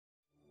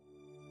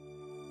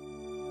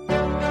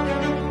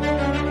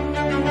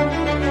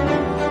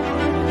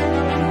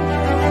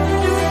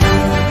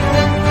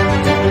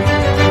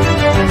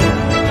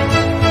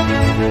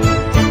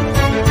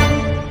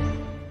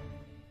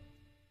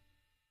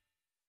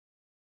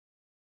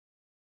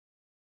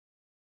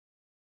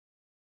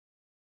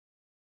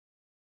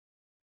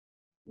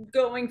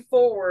going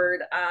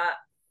forward,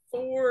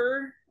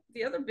 for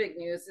the other big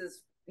news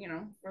is,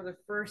 for the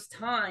first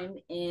time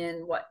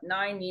in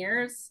 9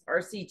 years,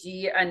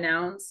 RCG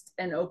announced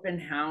an open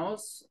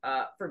house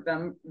for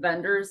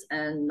vendors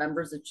and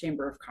members of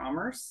Chamber of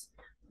Commerce.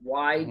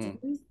 Why do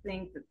you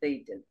think that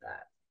they did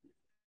that?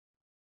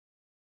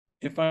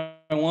 If I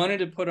wanted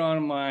to put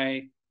on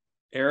my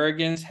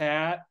arrogance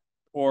hat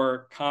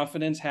or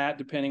confidence hat,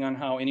 depending on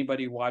how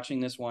anybody watching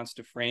this wants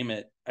to frame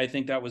it, I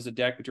think that was a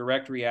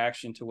direct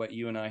reaction to what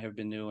you and I have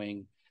been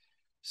doing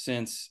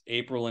since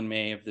April and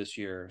May of this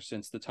year,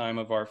 since the time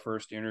of our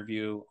first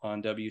interview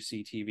on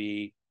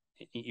WCTV,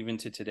 even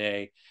to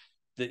today.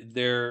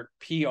 Their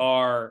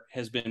PR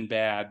has been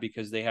bad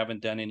because they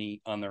haven't done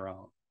any on their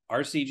own.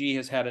 RCG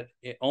has had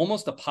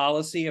almost a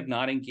policy of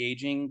not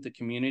engaging the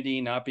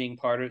community, not being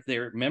part of.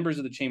 They're members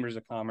of the Chambers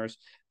of Commerce,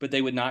 but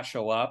they would not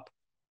show up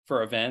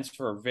for events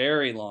for a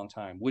very long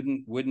time.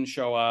 Wouldn't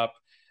show up.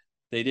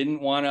 They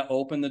didn't want to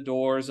open the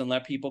doors and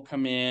let people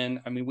come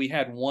in. I mean, we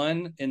had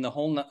one in the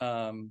whole.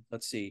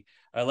 Let's see.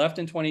 I left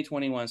in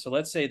 2021, so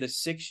let's say the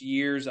 6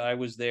 years I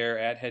was there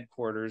at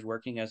headquarters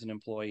working as an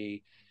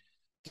employee.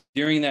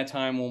 During that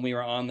time when we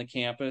were on the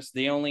campus,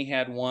 they only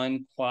had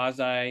one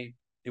quasi.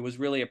 It was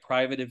really a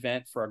private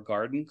event for a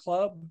garden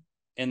club,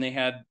 and they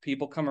had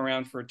people come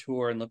around for a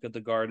tour and look at the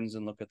gardens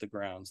and look at the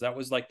grounds. That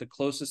was like the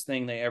closest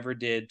thing they ever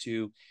did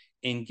to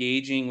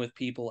engaging with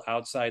people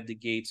outside the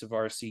gates of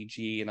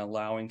RCG and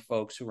allowing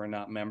folks who are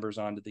not members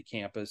onto the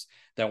campus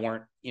that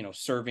weren't,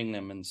 serving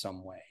them in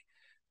some way.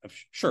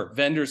 Sure,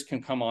 vendors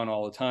can come on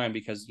all the time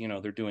because,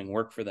 they're doing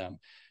work for them.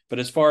 But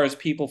as far as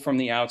people from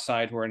the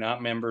outside who are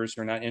not members,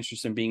 who are not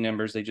interested in being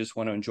members, they just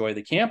want to enjoy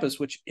the campus,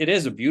 which it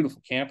is a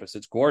beautiful campus.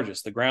 It's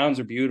gorgeous. The grounds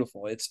are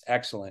beautiful. It's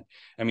excellent.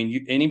 I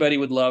mean, anybody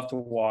would love to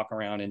walk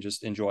around and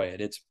just enjoy it.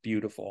 It's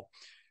beautiful.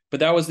 But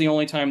that was the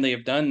only time they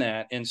have done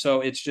that. And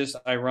so it's just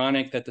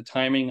ironic that the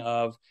timing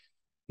of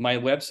my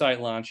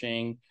website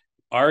launching,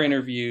 our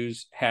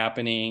interviews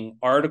happening,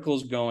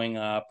 articles going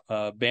up,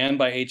 banned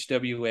by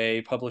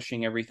HWA,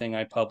 publishing everything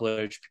I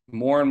publish,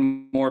 more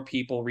and more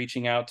people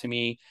reaching out to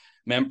me.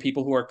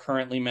 People who are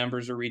currently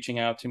members are reaching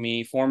out to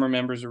me. Former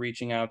members are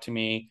reaching out to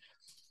me.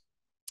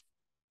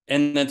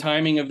 And the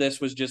timing of this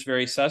was just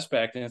very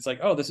suspect. And it's like,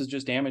 oh, this is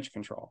just damage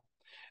control.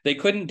 They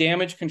couldn't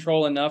damage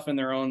control enough in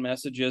their own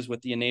messages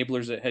with the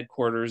enablers at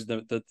headquarters.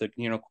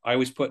 I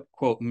always put,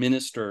 quote,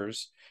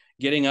 ministers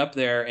getting up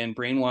there and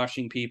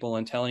brainwashing people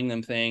and telling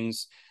them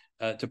things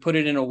to put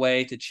it in a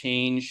way to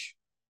change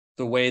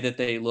the way that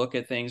they look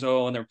at things.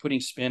 Oh, and they're putting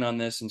spin on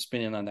this and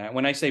spinning on that.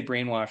 When I say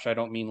brainwash, I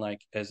don't mean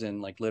as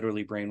in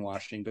literally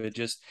brainwashing, but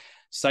just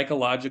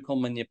psychological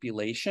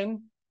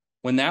manipulation.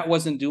 When that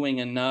wasn't doing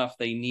enough,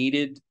 they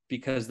needed,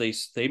 because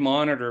they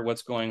monitor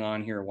what's going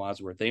on here at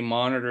Wadsworth. They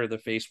monitor the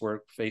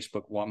Facebook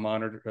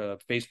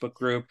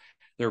group.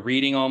 They're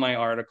reading all my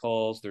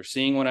articles. They're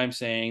seeing what I'm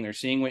saying. They're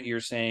seeing what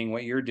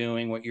you're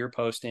doing, what you're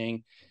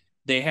posting.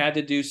 They had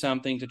to do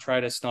something to try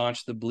to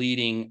staunch the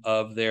bleeding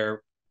of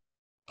their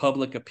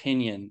public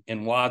opinion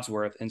in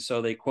Wadsworth. And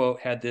so they, quote,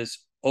 had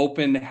this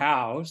open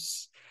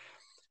house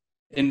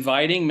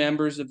inviting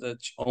members of the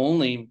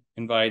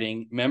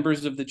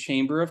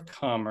Chamber of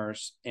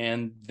Commerce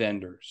and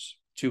vendors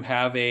to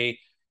have a,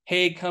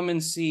 hey, come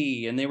and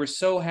see. And they were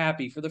so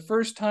happy. For the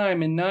first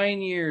time in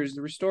 9 years,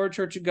 the Restored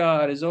Church of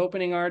God is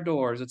opening our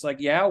doors. It's like,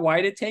 yeah,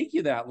 why did it take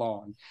you that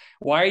long?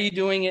 Why are you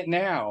doing it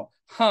now?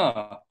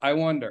 I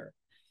wonder.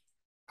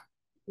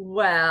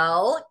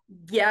 Well,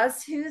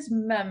 guess who's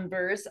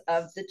members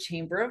of the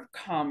Chamber of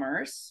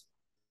Commerce?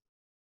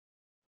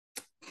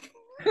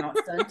 House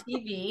on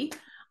TV.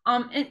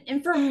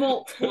 And for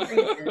multiple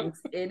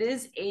reasons. It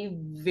is a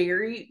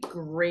very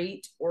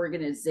great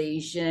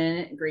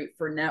organization, great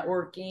for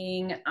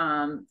networking.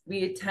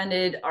 We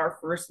attended our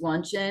first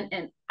luncheon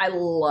and I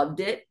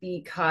loved it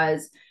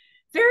because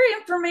very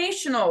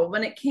informational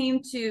when it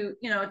came to,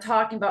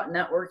 talking about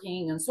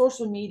networking and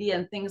social media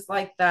and things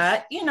like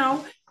that,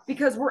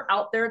 because we're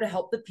out there to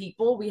help the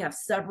people. We have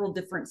several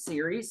different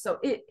series. So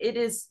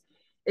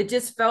it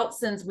just felt,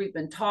 since we've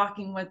been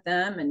talking with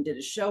them and did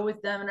a show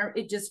with them, and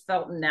it just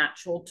felt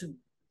natural to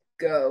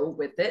go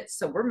with it.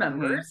 So we're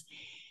members.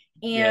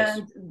 And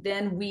yes.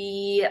 Then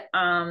we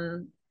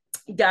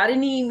got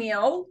an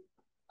email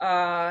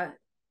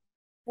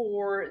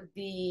for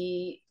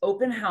the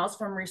open house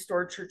from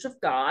Restored Church of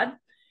God.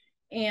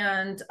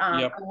 And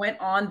I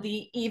went on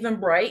the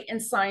Eventbrite and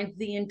signed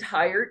the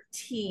entire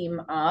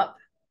team up.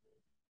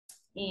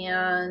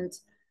 And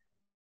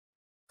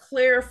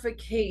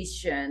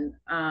clarification,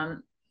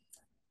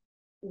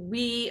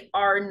 we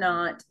are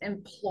not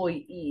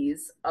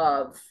employees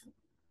of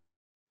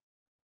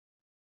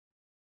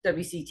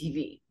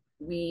WCTV.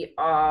 We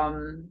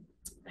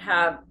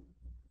have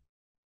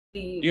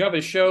you have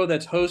a show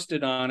that's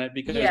hosted on it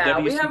because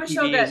WCTV we have a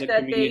show that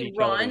they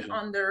run television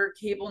on their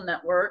cable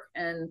network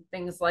and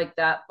things like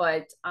that,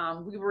 but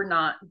we were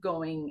not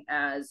going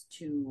as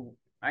to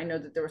I know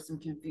that there was some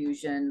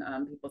confusion.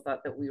 People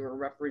thought that we were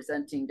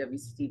representing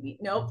WCTV.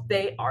 Nope,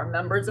 they are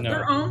members of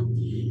their own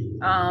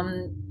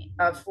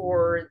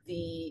for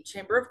the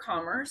Chamber of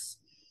Commerce.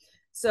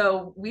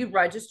 So we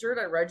registered.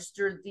 I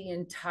registered the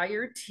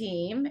entire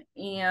team,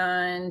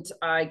 and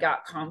I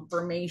got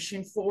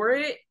confirmation for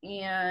it.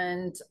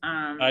 And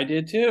I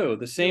did too.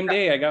 The same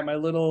day, I got my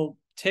little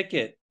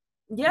ticket.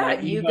 Yeah,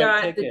 you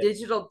got the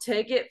digital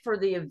ticket for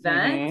the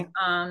event.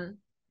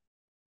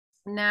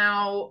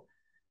 Now,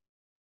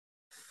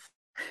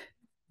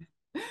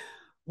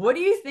 what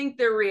do you think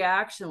their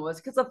reaction was?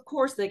 Because of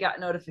course they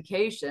got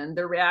notification.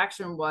 Their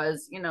reaction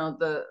was, you know,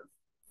 the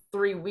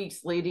 3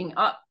 weeks leading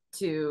up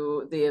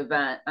to the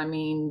event. I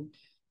mean,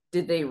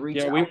 did they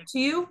reach out to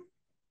you?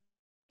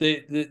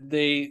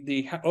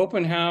 The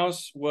open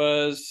house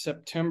was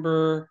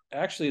September.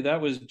 Actually,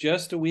 that was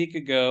just a week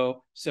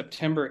ago,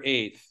 September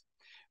 8th.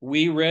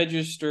 We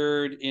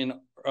registered in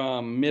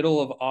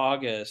middle of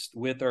August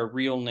with our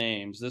real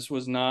names. This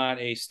was not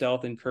a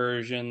stealth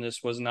incursion. This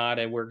was not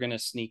a we're going to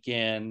sneak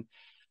in.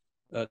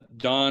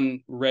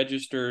 Dawn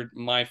registered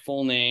my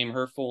full name,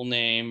 her full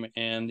name,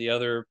 and the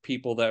other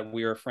people that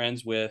we are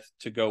friends with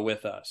to go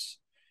with us.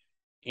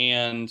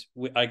 And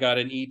I got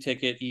an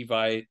e-ticket,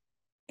 Evite,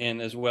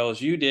 and as well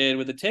as you did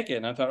with a ticket.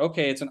 And I thought,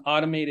 okay, it's an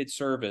automated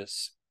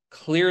service.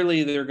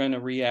 Clearly, they're going to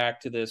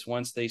react to this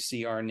once they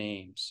see our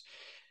names.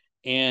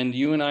 And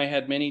you and I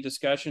had many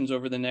discussions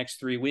over the next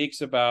 3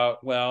 weeks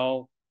about,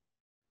 well,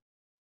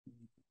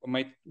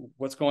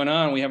 what's going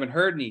on? We haven't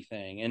heard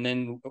anything. And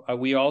then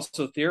we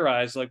also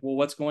theorized, like, well,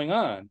 what's going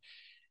on?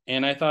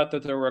 And I thought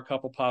that there were a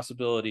couple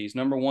possibilities.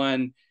 Number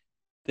one,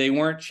 they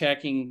weren't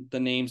checking the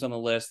names on the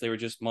list. They were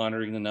just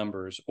monitoring the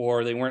numbers,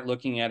 or they weren't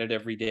looking at it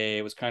every day.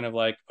 It was kind of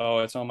like, oh,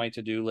 it's on my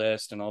to-do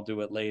list and I'll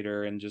do it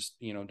later. And just,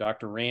 you know,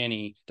 Dr.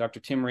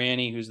 Tim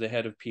Ranney, who's the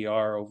head of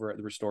PR over at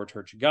the Restored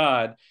Church of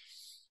God,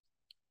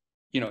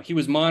 you know, he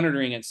was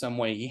monitoring it some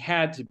way. He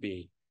had to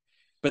be.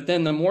 But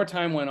then the more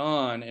time went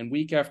on, and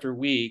week after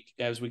week,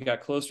 as we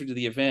got closer to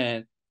the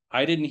event,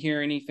 I didn't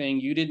hear anything.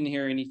 You didn't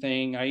hear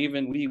anything.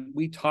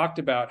 We talked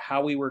about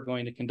how we were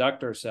going to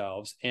conduct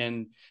ourselves.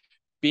 And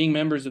being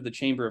members of the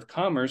Chamber of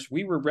Commerce,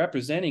 we were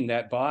representing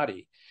that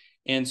body.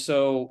 And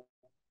so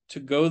to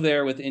go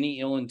there with any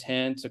ill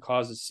intent, to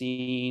cause a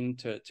scene,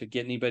 to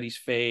get anybody's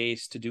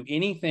face, to do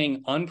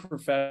anything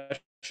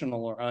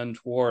unprofessional or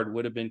untoward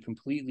would have been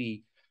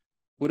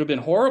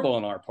horrible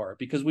on our part,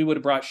 because we would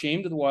have brought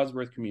shame to the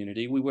Wadsworth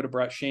community. We would have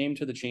brought shame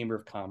to the Chamber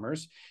of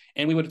Commerce,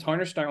 and we would have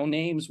tarnished our own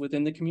names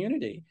within the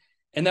community.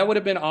 And that would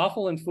have been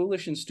awful and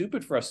foolish and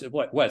stupid for us.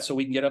 What? So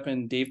we can get up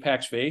in Dave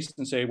Pack's face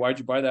and say, why'd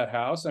you buy that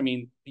house? I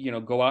mean, you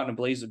know, go out in a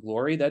blaze of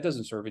glory. That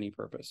doesn't serve any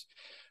purpose.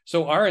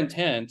 So our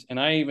intent, and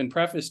I even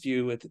prefaced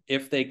you with,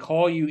 if they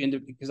call you into,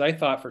 because I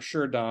thought for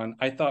sure, Don,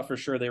 they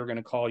were going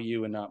to call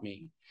you and not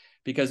me,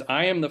 because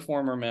I am the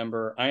former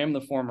member. I am the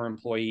former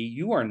employee.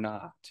 You are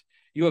not.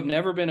 You have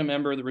never been a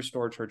member of the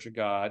Restored Church of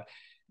God.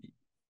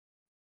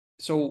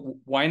 So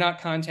why not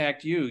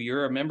contact you?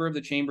 You're a member of the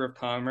Chamber of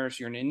Commerce.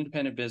 You're an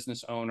independent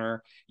business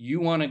owner.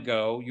 You want to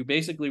go. You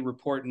basically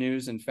report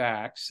news and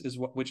facts,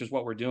 which is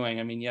what we're doing.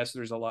 I mean, yes,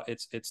 there's a lot.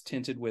 It's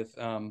tinted with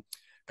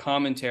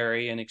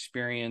commentary and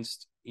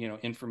experienced, you know,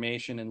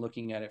 information and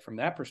looking at it from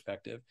that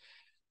perspective.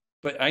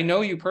 But I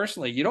know you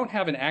personally. You don't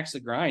have an axe to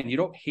grind. You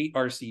don't hate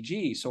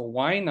RCG. So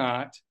why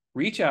not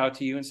reach out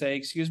to you and say,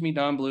 excuse me,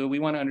 Don Blue, we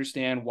want to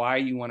understand why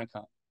you want to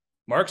come.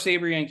 Mark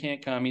Sabrian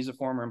can't come. He's a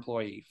former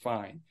employee.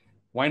 Fine.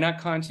 Why not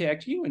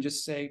contact you and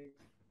just say,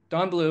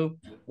 Don Blue,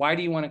 why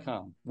do you want to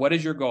come? What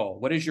is your goal?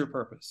 What is your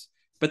purpose?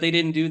 But they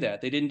didn't do that.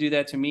 They didn't do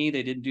that to me.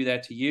 They didn't do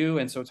that to you.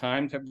 And so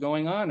time kept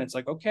going on. It's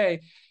like, okay,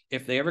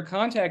 if they ever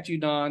contact you,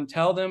 Don,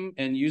 tell them,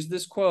 and use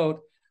this quote,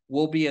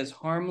 we'll be as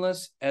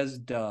harmless as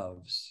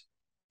doves.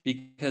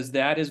 Because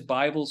that is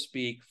Bible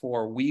speak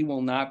for, we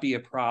will not be a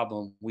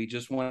problem. We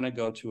just want to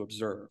go to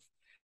observe.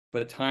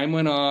 But time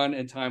went on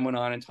and time went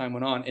on and time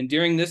went on. And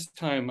during this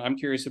time, I'm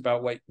curious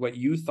about what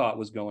you thought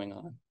was going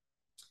on.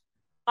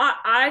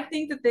 I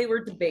think that they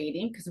were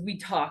debating, because we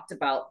talked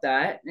about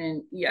that.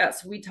 And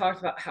yes, we talked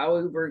about how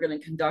we were going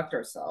to conduct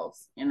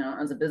ourselves, you know,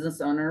 as a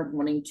business owner,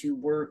 wanting to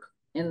work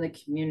in the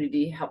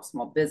community, help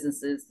small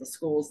businesses, the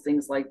schools,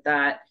 things like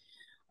that.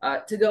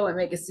 To go and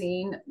make a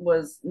scene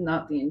was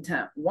not the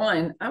intent.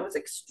 One, I was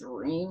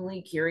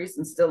extremely curious,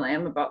 and still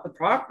am, about the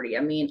property.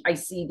 I mean, I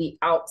see the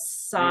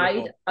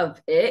outside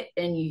of it,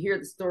 and you hear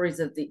the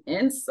stories of the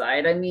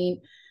inside. I mean,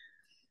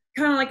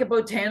 kind of like a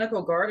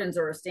botanical gardens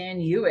or a Stan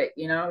Hewitt,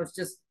 you know, I was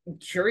just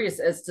curious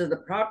as to the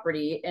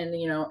property. And,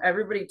 you know,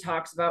 everybody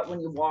talks about when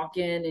you walk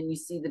in and you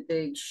see the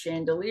big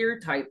chandelier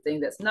type thing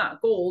that's not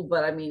gold,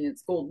 but I mean,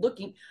 it's gold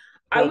looking.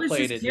 I was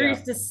just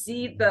curious to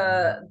see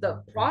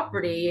the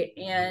property,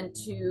 and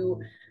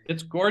to,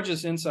 it's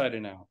gorgeous inside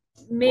and out.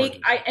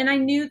 I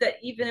knew that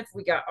even if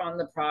we got on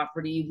the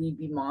property, we'd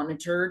be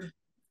monitored.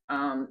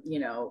 You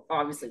know,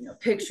 obviously no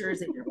pictures,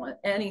 they didn't want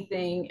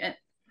anything. And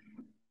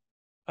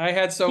I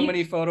had so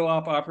many photo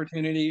op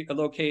opportunity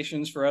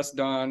locations for us,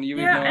 Don. You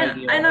have no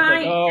idea. And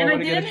I want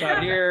to get a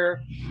shot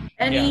here.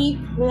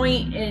 any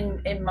point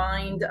in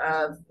mind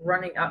of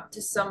running up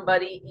to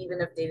somebody,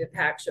 even if David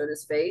Pack showed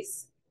his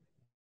face,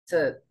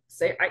 to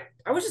say,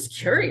 I was just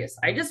curious.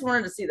 I just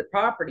wanted to see the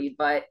property,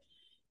 but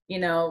you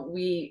know,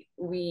 we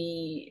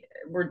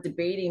were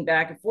debating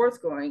back and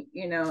forth, going,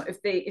 you know,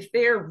 if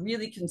they are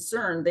really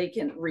concerned, they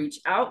can reach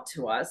out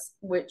to us,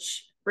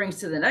 which brings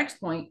to the next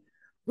point.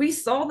 We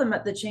saw them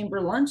at the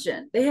chamber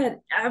luncheon. They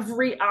had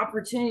every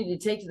opportunity to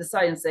take to the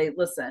side and say,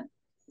 listen,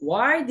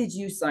 why did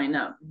you sign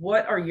up?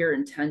 What are your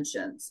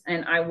intentions?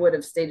 And I would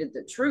have stated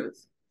the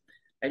truth.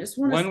 I just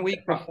want 1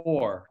 week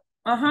before.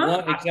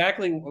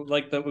 Exactly,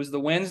 like that was the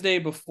Wednesday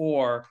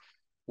before,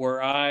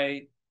 where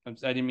I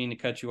didn't mean to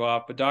cut you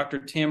off, but Dr.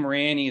 Tim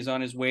Ranney is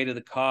on his way to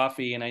the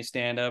coffee, and I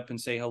stand up and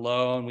say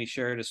hello, and we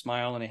shared a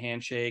smile and a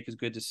handshake. It's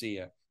good to see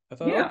you. I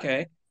thought,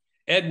 okay.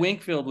 Ed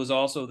Winkfield was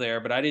also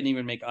there, but I didn't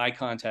even make eye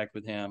contact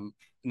with him,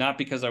 not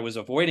because I was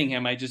avoiding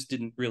him. I just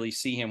didn't really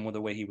see him with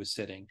the way he was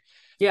sitting.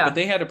 Yeah. But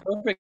they had a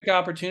perfect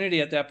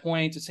opportunity at that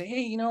point to say,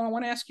 hey, you know, I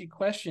want to ask you a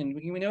question.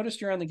 We noticed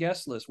you're on the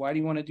guest list. Why do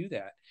you want to do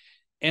that?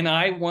 And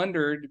I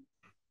wondered,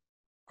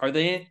 are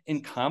they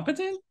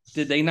incompetent?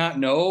 Did they not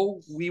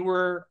know we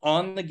were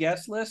on the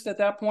guest list at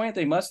that point?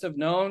 They must have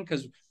known,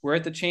 because we're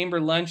at the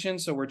chamber luncheon,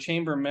 so we're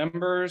chamber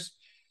members.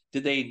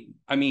 Did they,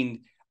 I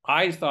mean,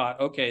 I thought,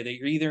 okay,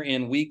 they're either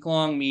in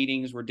week-long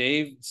meetings where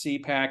Dave C.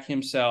 Pack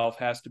himself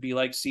has to be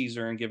like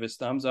Caesar and give his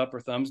thumbs up or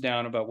thumbs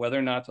down about whether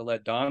or not to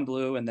let Don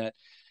Blue and that,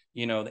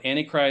 you know, the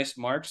Antichrist,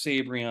 Mark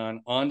Sabrion,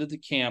 onto the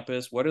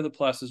campus. What are the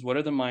pluses? What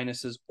are the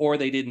minuses? Or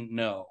they didn't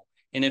know.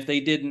 And if they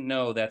didn't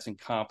know, that's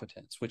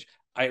incompetence, which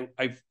I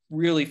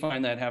really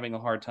find that having a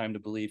hard time to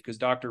believe, because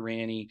Dr.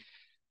 Ranney,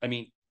 I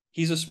mean,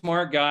 he's a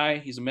smart guy.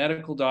 He's a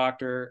medical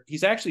doctor.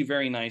 He's actually a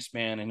very nice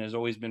man and has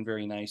always been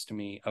very nice to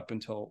me up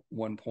until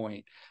one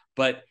point.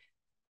 But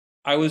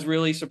I was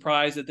really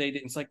surprised that they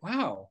didn't. It's like,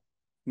 wow,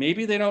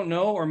 maybe they don't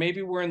know, or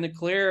maybe we're in the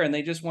clear and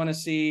they just want to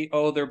see,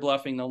 oh, they're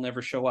bluffing, they'll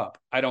never show up.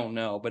 I don't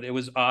know. But it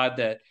was odd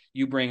that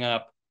you bring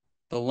up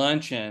the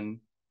luncheon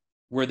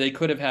where they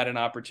could have had an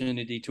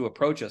opportunity to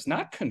approach us,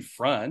 not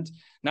confront,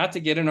 not to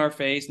get in our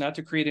face, not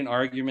to create an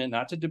argument,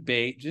 not to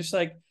debate, just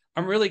like,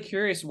 I'm really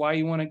curious why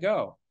you want to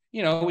go.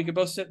 You know, we could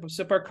both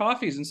sip our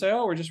coffees and say,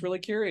 oh, we're just really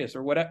curious,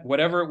 or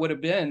whatever it would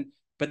have been,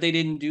 but they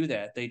didn't do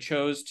that. They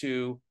chose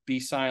to be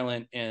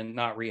silent and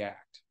not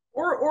react.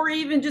 Or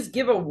even just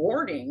give a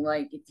warning,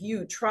 like, if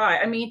you try,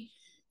 I mean,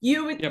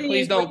 you would think,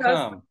 please don't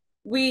come.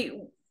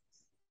 We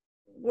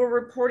were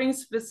reporting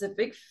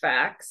specific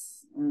facts,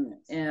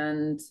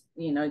 and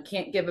you know, you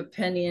can't give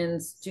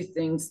opinions to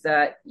things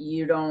that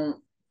you don't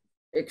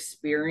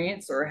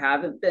experience or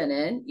haven't been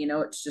in. You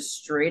know, it's just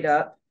straight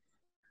up.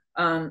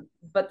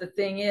 But the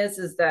thing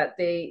is that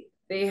they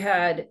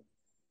had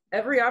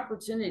every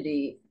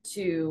opportunity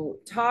to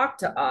talk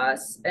to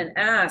us and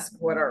ask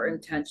what our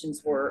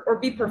intentions were, or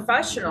be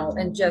professional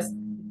and just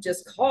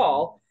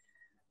call.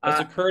 As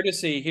a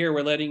courtesy, here,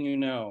 we're letting you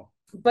know.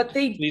 But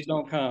they please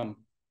don't come.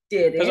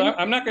 Because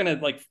I'm not going to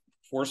like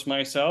force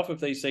myself. If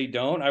they say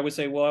don't, I would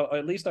say, well,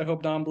 at least I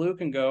hope Don Blue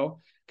can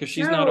go, because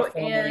she's not a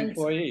former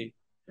employee.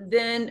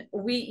 Then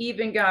we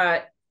even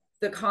got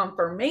the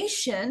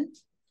confirmation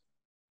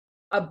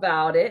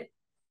about it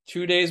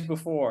 2 days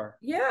before.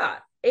 Yeah.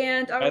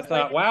 And I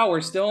thought, like, wow,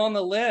 we're still on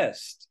the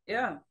list.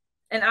 Yeah.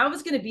 And I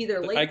was going to be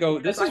there late. I go,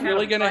 this is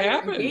really going to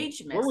happen.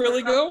 We're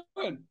really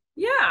going.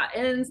 Yeah.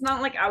 And it's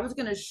not like I was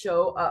going to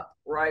show up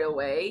right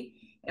away.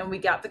 And we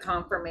got the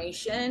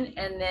confirmation.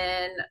 And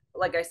then,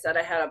 like I said,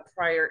 I had a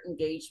prior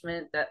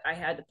engagement that I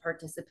had to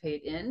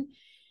participate in.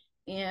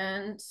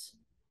 And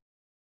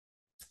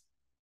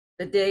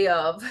the day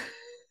of.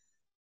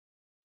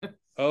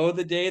 Oh,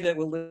 the day that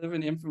will live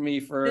in infamy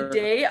for the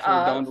day for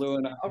of Don Blue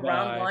and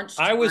around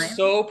lunchtime. I was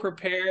so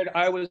prepared.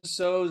 I was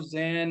so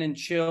zen and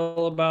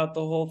chill about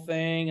the whole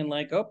thing, and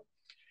like, oh,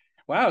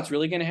 wow, it's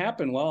really going to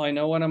happen. Well, I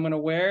know what I'm going to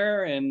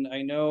wear, and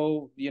I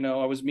know, you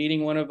know, I was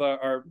meeting one of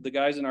the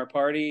guys in our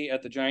party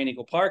at the Giant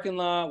Eagle parking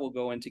lot. We'll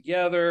go in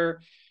together.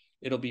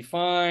 It'll be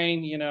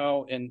fine, you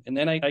know. And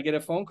then I get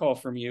a phone call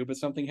from you, but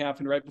something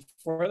happened right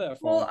before that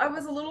phone. Well, I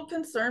was a little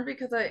concerned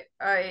because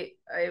I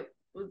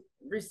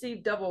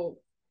received double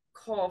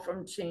call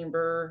from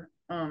chamber,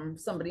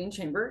 somebody in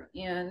chamber,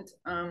 and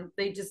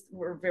they just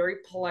were very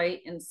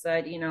polite and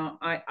said, you know,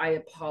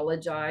 I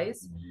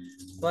apologize,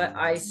 but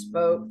I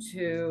spoke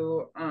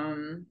to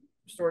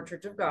Restored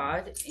Church of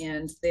God,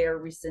 and they are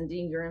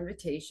rescinding your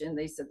invitation.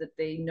 They said that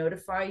they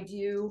notified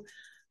you,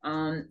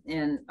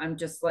 and I'm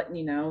just letting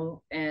you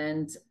know.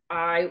 And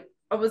I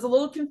was a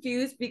little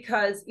confused,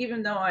 because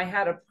even though I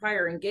had a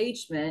prior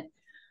engagement,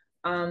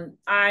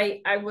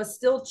 I was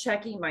still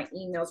checking my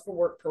emails for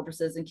work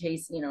purposes in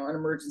case, you know, an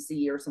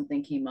emergency or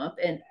something came up,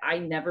 and I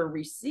never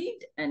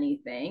received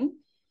anything.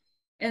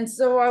 And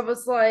so I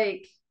was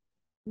like,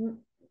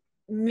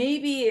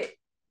 maybe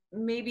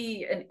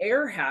an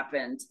error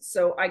happened.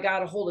 So I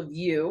got a hold of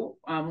you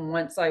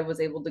once I was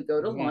able to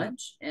go to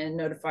lunch, and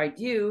notified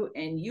you,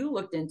 and you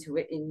looked into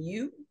it, and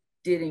you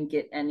didn't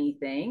get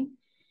anything.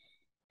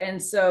 And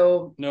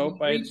so nope,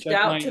 I reached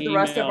out to the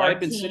rest of our team.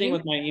 I've been sitting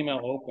with my email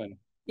open.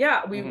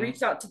 Yeah, we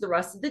reached out to the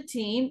rest of the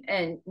team,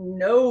 and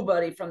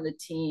nobody from the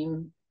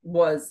team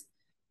was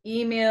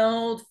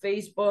emailed,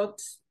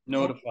 Facebooked,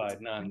 notified,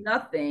 none,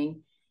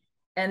 nothing.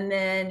 And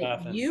then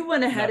nothing, you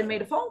went ahead nothing. and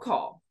made a phone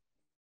call.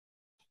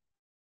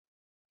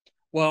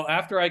 Well,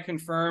 after I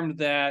confirmed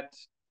that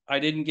I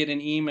didn't get an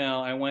email,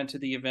 I went to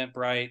the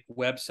Eventbrite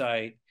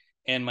website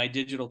and my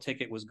digital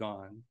ticket was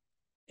gone.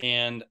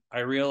 And I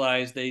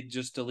realized they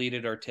just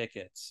deleted our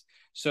tickets.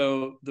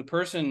 So the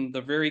person,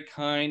 the very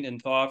kind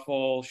and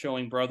thoughtful,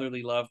 showing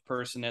brotherly love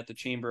person at the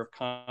Chamber of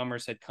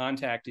Commerce had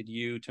contacted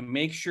you to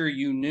make sure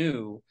you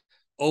knew,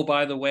 oh,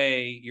 by the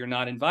way, you're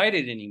not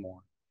invited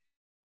anymore.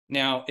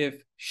 Now,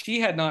 if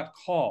she had not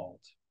called,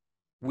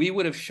 we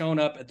would have shown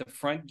up at the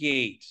front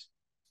gate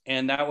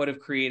and that would have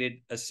created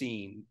a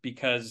scene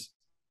because,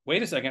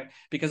 wait a second,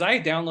 because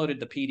I downloaded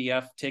the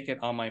PDF ticket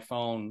on my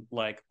phone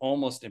like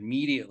almost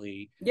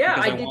immediately. Yeah,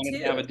 because I did wanted too.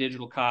 to have a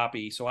digital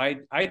copy. So I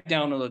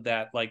downloaded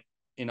that like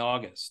in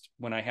August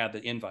when I had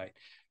the invite.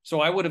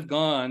 So I would have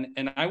gone,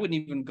 and I wouldn't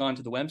even gone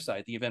to the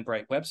website, the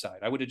Eventbrite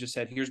website. I would have just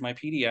said, here's my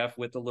PDF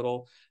with the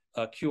little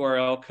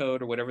QRL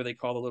code or whatever they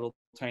call the little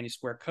tiny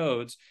square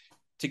codes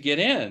to get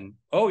in.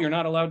 Oh, you're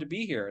not allowed to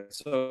be here.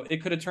 So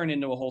it could have turned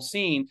into a whole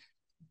scene.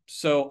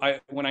 So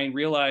when I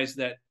realized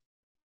that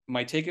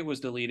my ticket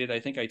was deleted, I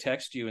think I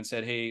texted you and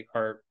said, hey,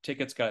 our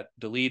tickets got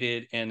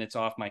deleted and it's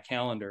off my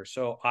calendar.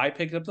 So I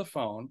picked up the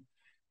phone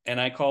and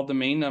I called the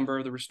main number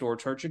of the Restored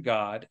Church of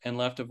God and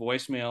left a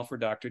voicemail for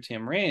Dr.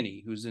 Tim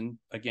Randy, who's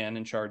again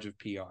in charge of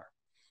PR.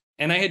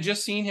 And I had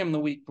just seen him the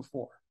week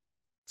before.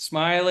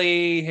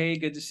 Smiley, hey,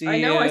 good to see you.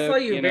 I know, I saw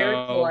you very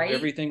polite.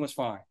 Everything was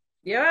fine.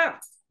 Yeah.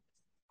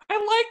 I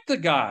liked the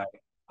guy.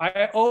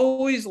 I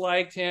always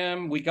liked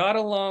him. We got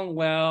along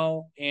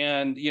well.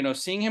 And,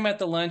 seeing him at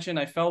the luncheon,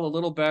 I felt a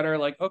little better.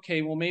 Like,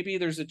 okay, well, maybe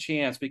there's a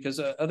chance because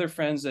other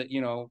friends that,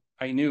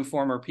 I knew,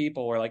 former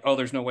people, were like, oh,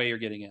 there's no way you're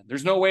getting in.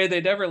 There's no way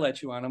they'd ever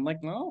let you on. I'm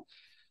like, no,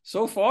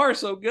 so far,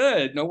 so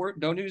good.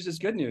 No news is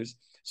good news.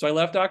 So I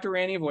left Dr.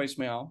 Randy a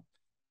voicemail.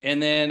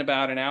 And then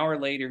about an hour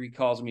later, he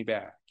calls me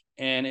back.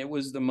 And it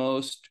was the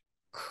most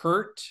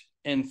curt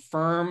and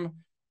firm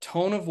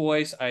tone of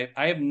voice. I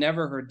have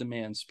never heard the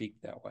man speak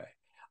that way.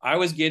 I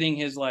was getting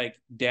his like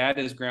dad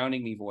is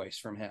grounding me voice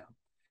from him.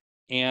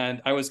 And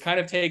I was kind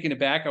of taken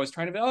aback. I was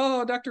trying to be,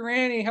 oh, Dr.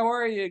 Randy, how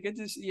are you? Good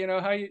to see,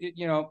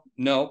 how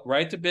no,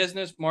 right to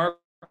business, Mark,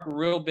 we're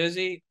real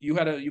busy. You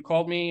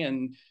called me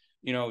and,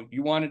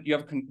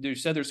 you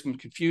said there's some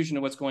confusion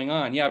of what's going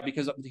on. Yeah,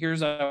 because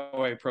here's how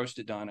I approached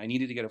it, Don. I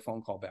needed to get a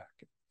phone call back.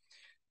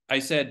 I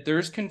said,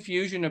 there's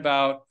confusion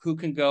about who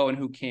can go and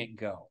who can't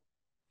go.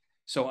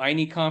 So I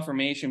need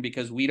confirmation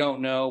because we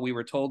don't know. We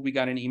were told we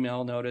got an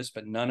email notice,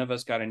 but none of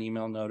us got an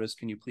email notice.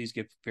 Can you please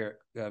give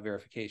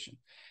verification?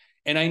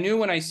 And I knew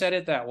when I said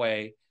it that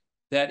way,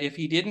 that if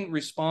he didn't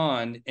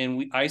respond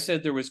and I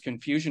said there was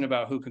confusion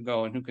about who could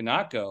go and who could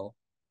not go,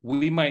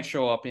 we might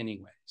show up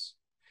anyways.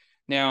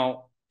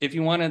 Now, if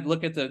you want to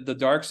look at the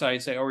dark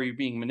side, say, oh, are you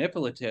being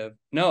manipulative?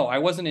 No, I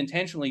wasn't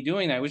intentionally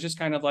doing that. It was just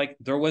kind of like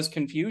there was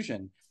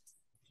confusion.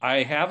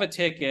 I have a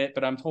ticket,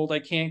 but I'm told I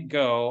can't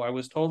go. I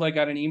was told I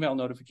got an email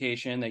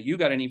notification, that you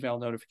got an email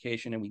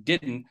notification, and we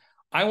didn't.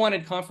 I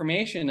wanted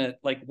confirmation that,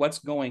 like, what's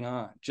going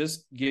on?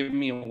 Just give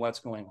me what's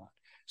going on.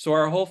 So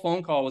our whole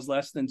phone call was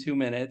less than 2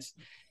 minutes.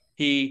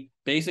 He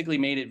basically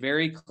made it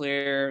very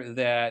clear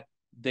that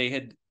they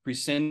had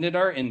rescinded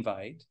our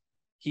invite.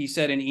 He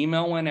said an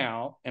email went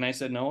out, and I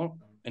said, no,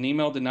 an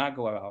email did not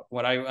go out.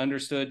 What I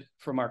understood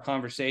from our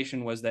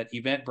conversation was that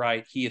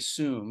Eventbrite, he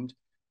assumed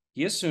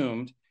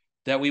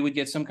that we would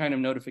get some kind of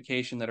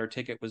notification that our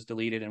ticket was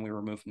deleted and we were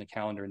removed from the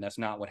calendar, and that's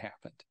not what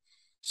happened.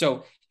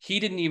 So he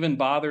didn't even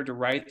bother to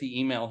write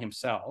the email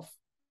himself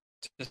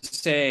to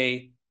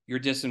say you're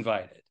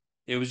disinvited.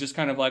 It was just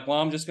kind of like, well,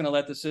 I'm just going to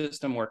let the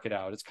system work it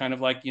out. It's kind of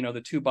like,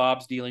 the two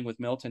Bobs dealing with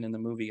Milton in the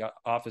movie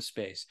Office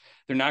Space.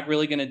 They're not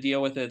really going to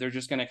deal with it. They're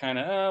just going to kind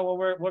of, oh,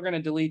 well, we're going to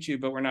delete you,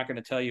 but we're not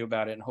going to tell you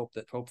about it and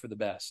hope for the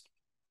best.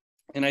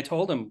 And I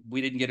told him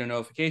we didn't get a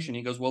notification.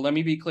 He goes, well, let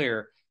me be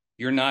clear.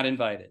 You're not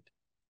invited.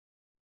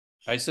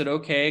 I said,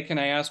 okay, can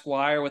I ask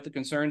why or what the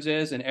concerns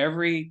is? And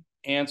every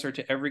answer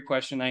to every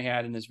question I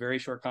had in this very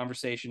short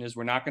conversation is,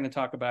 we're not going to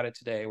talk about it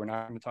today. We're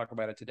not going to talk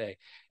about it today.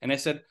 And I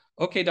said,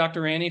 okay,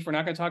 Dr. Randy, if we're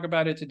not going to talk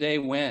about it today,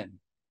 when?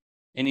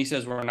 And he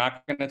says, we're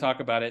not going to talk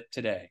about it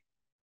today.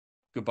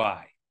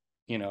 Goodbye.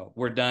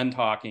 We're done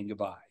talking,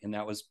 goodbye. And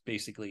that was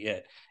basically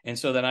it. And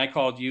so then I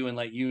called you and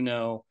let you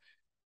know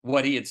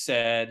what he had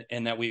said.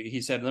 And that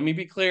he said, let me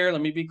be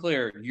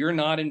clear. You're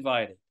not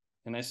invited.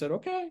 And I said,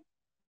 okay,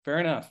 fair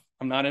enough.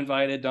 I'm not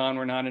invited. Don,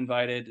 we're not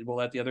invited. We'll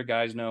let the other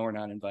guys know we're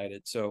not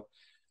invited. So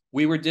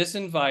we were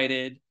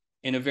disinvited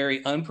in a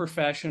very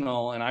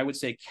unprofessional, and I would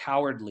say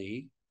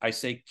cowardly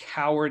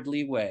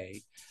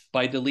way,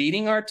 by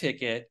deleting our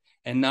ticket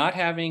and not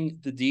having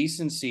the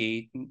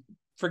decency,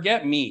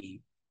 forget me,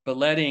 but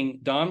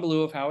letting Don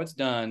Blue of How It's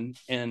Done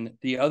and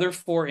the other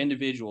 4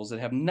 individuals that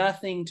have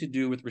nothing to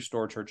do with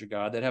Restored Church of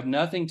God, that have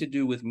nothing to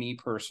do with me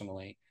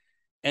personally,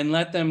 and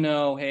let them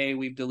know, hey,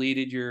 we've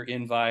deleted your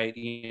invite,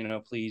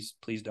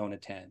 please don't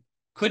attend.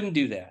 Couldn't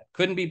do that.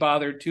 Couldn't be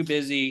bothered. Too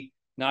busy.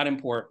 Not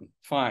important.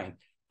 Fine.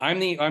 I'm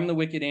the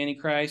wicked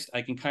Antichrist.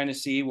 I can kind of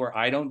see where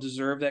I don't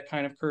deserve that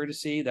kind of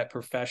courtesy, that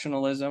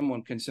professionalism,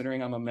 when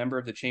considering I'm a member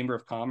of the Chamber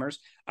of Commerce.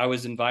 I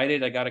was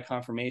invited, I got a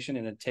confirmation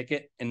and a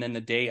ticket, and then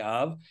the day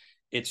of,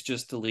 it's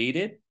just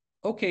deleted.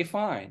 Okay,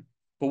 fine.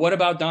 But what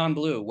about Don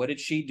Blue? What did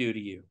she do to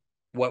you?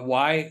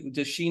 Why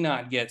does she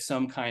not get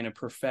some kind of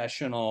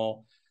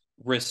professional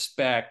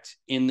respect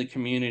in the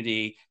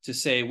community to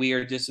say, we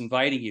are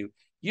disinviting you?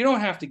 You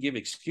don't have to give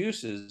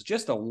excuses.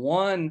 Just a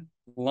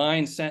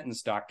one-line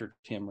sentence, Dr.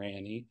 Tim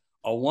Randy,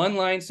 a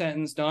one-line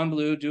sentence. Don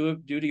Blue, due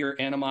to your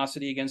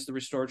animosity against the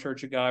Restored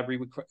Church of God,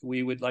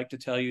 we would like to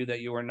tell you that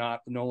you are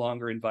no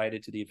longer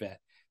invited to the event.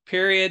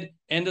 Period.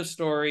 End of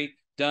story.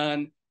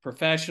 Done.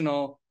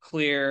 Professional,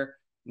 clear,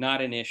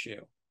 not an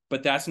issue.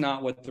 But that's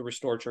not what the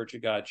Restored Church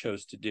of God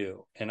chose to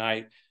do. And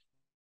I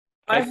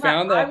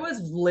found that I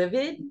was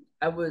livid.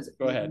 I was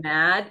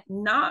mad,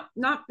 not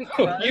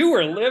because you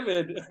were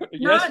livid.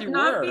 Yes, you were.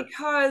 Not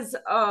because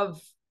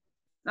of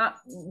not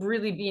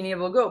really being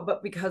able to go,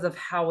 but because of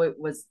how it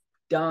was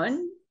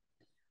done.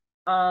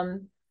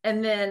 And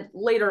then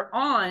later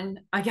on,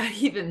 I got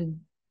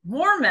even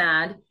more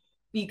mad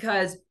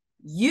because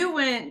you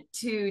went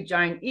to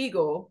Giant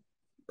Eagle,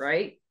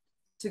 right,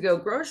 to go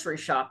grocery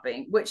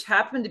shopping, which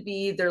happened to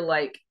be their,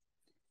 like,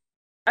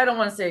 I don't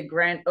want to say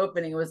grand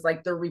opening. It was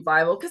like their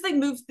revival, because they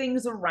moved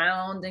things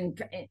around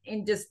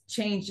and just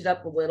changed it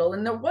up a little.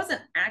 And there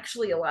wasn't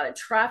actually a lot of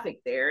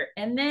traffic there.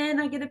 And then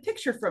I get a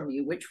picture from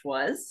you, which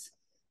was.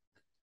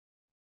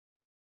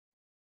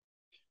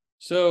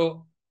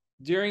 So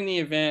during the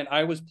event,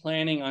 I was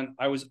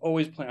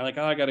always planning, like,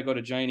 oh, I got to go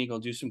to Giant Eagle,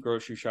 do some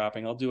grocery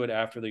shopping. I'll do it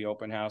after the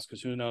open house,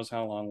 because who knows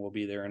how long we'll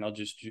be there. And I'll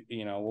just,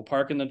 we'll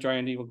park in the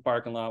Giant Eagle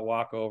parking lot,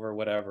 walk over,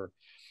 whatever.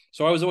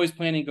 So I was always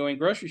planning going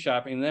grocery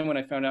shopping. And then when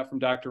I found out from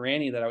Dr.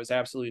 Randy that I was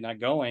absolutely not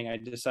going, I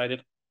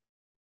decided,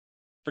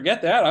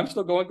 forget that. I'm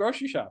still going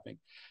grocery shopping.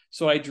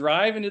 So I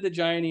drive into the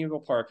Giant Eagle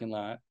parking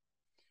lot,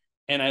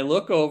 and I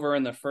look over,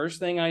 and the first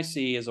thing I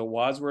see is a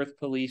Wadsworth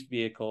police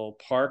vehicle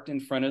parked in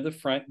front of the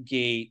front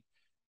gate,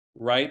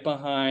 right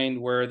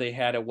behind where they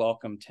had a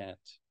welcome tent.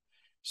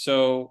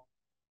 So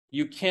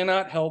you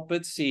cannot help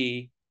but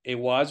see a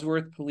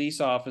Wadsworth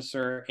police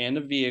officer and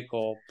a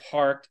vehicle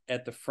parked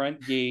at the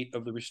front gate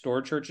of the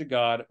Restored Church of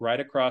God, right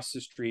across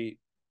the street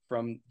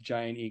from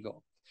Giant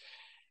Eagle.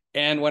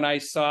 And when I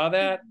saw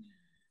that,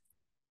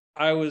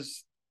 I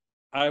was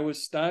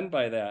stunned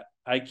by that.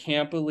 I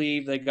can't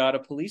believe they got a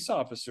police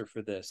officer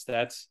for this.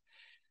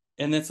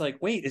 And it's like,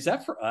 wait, is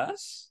that for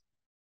us?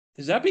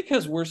 Is that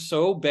because we're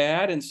so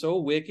bad and so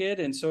wicked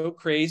and so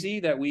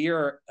crazy that we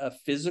are a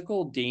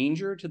physical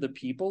danger to the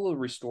people of the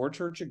Restored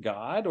Church of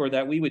God? Or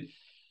that we would,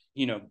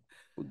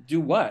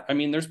 do what? I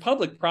mean, there's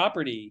public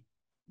property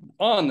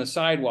on the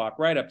sidewalk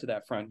right up to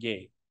that front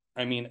gate.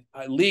 I mean,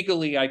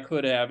 legally, I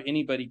could have,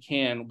 anybody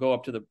can go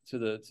up to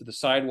the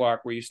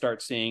sidewalk where you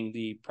start seeing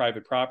the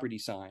private property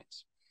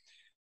signs.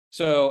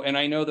 So, and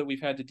I know that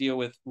we've had to deal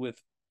with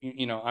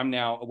I'm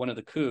now one of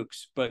the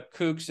kooks, but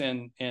kooks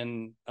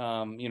and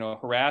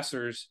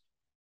harassers,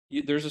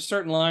 there's a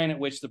certain line at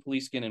which the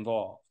police get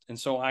involved. And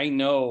so I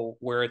know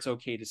where it's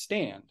okay to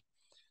stand,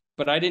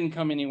 but I didn't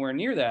come anywhere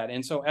near that.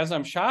 And so as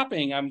I'm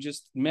shopping, I'm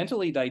just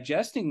mentally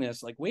digesting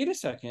this, like, wait a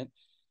second,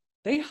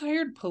 they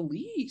hired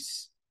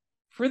police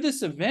for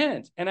this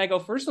event. And I go,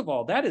 first of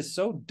all, that is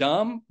so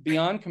dumb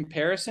beyond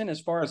comparison as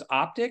far as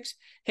optics.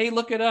 Hey,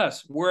 look at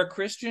us. We're a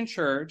Christian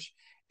church.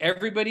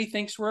 Everybody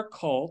thinks we're a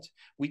cult.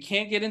 We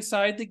can't get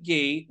inside the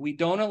gate. We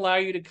don't allow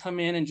you to come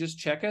in and just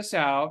check us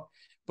out.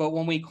 But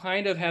when we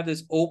kind of have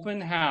this open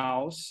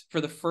house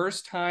for the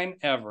first time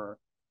ever,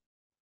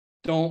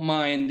 don't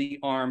mind the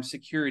armed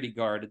security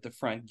guard at the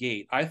front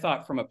gate. I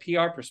thought from a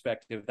PR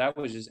perspective, that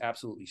was just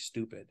absolutely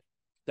stupid.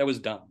 That was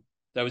dumb.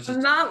 That was just,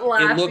 I'm not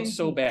laughing. It looked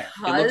so bad.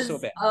 It looked so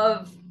bad.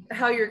 Of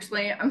how you're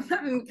explaining it. I'm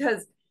laughing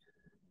because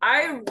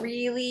I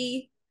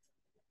really,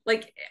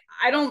 like,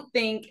 I don't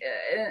think,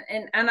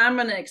 and I'm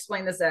going to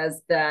explain this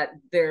as that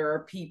there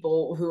are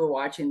people who are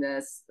watching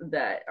this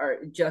that are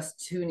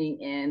just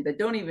tuning in, that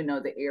don't even know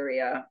the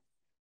area,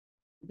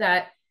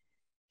 that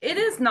it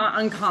is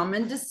not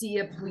uncommon to see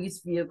a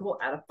police vehicle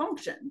at a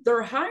function.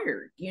 They're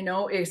hired,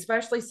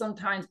 especially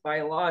sometimes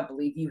by law. I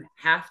believe you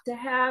have to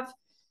have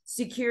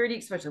security,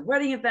 especially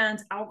wedding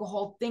events,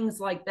 alcohol, things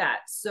like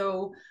that.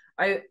 So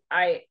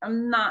I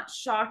am not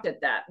shocked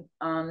at that.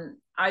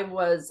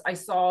 I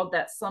saw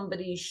that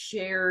somebody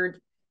shared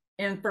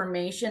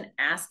information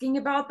asking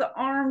about the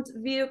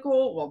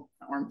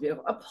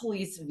a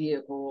police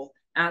vehicle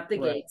at the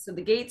gate. So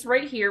the gate's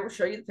right here. We'll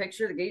show you the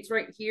picture. The gate's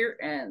right here,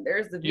 and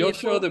there's the vehicle. You'll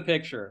show the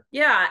picture.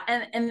 Yeah,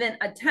 and then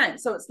a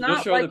tent. So it's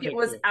not like it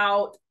was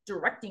out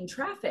directing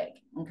traffic.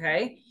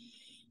 Okay.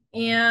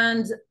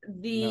 And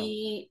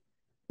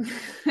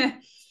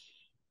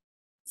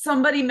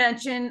somebody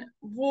mentioned,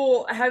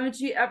 well, haven't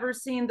you ever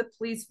seen the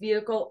police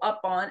vehicle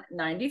up on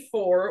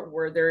 94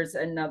 where there's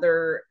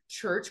another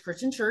church,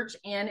 Christian church,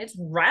 and it's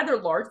rather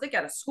large. They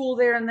got a school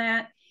there and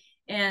that.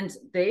 And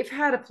they've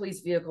had a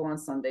police vehicle on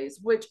Sundays,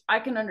 which I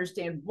can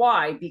understand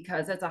why,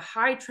 because that's a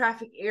high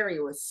traffic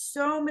area with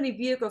so many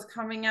vehicles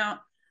coming out.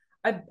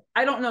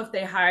 I don't know if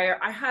they hire.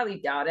 I highly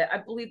doubt it. I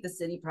believe the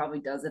city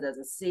probably does it as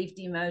a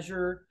safety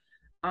measure.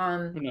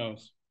 Who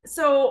knows?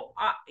 So,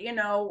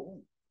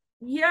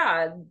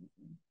 yeah,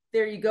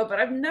 there you go. But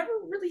I've never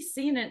really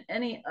seen in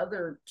any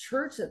other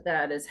church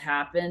that has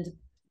happened.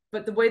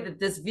 But the way that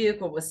this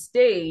vehicle was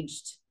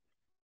staged,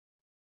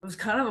 I was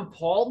kind of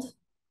appalled.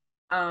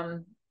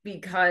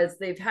 Because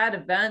they've had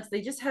events. They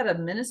just had a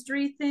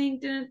ministry thing,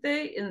 didn't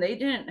they? And they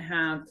didn't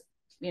have,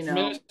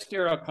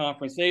 ministerial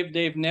conference.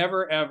 They've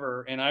never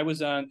ever, and I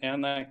was on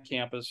that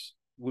campus.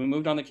 We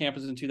moved on the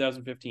campus in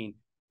 2015.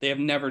 They have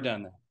never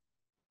done that.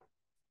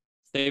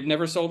 They've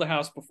never sold a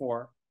house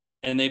before,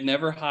 and they've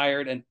never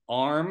hired an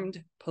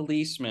armed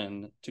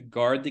policeman to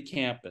guard the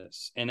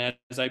campus. And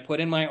as I put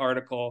in my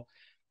article,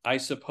 I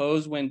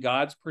suppose when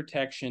God's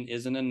protection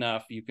isn't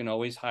enough, you can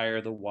always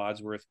hire the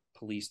Wadsworth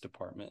Police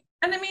Department.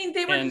 And I mean,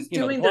 they were just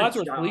doing their job.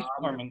 The Police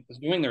Department was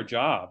doing their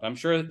job. I'm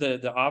sure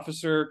the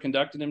officer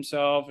conducted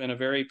himself in a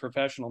very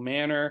professional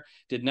manner,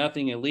 did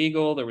nothing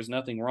illegal. There was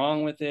nothing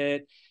wrong with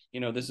it.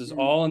 This is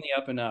all in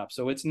the up and up.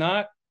 So it's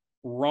not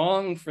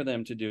wrong for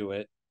them to do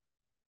it.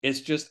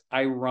 It's just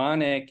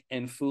ironic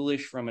and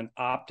foolish from an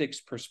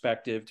optics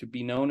perspective to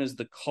be known as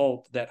the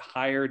cult that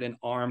hired an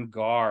armed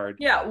guard.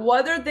 Yeah,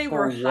 whether they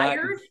were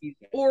hired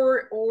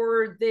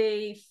or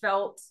they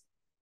felt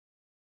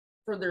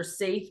for their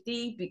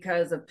safety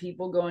because of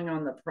people going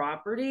on the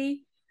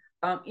property.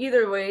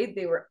 Either way,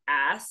 they were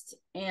asked.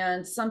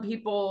 And some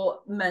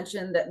people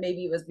mentioned that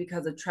maybe it was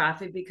because of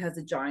traffic, because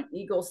of Giant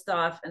Eagle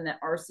stuff, and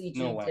that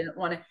RCG didn't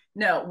want to.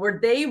 No, where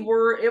they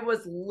were, it was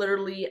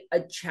literally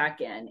a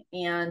check-in.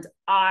 And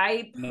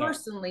I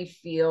personally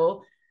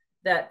feel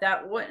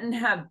that wouldn't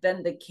have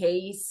been the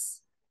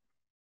case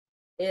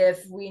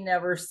if we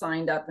never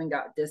signed up and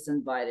got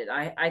disinvited.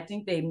 I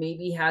think they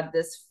maybe had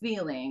this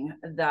feeling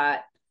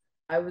that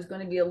I was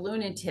going to be a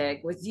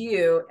lunatic with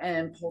you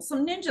and pull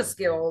some ninja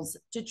skills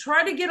to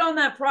try to get on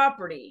that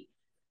property.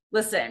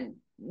 Listen,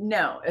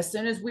 no. As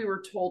soon as we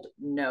were told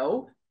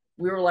no,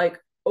 we were like,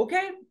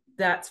 okay,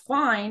 that's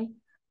fine.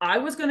 I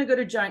was going to go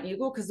to Giant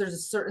Eagle because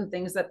there's certain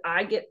things that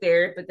I get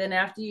there. But then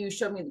after you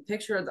showed me the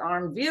picture of the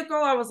armed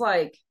vehicle, I was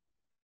like,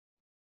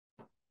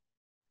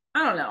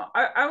 I don't know.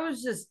 I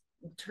was just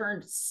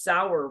turned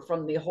sour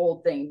from the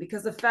whole thing,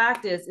 because the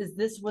fact is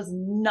this was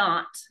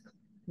not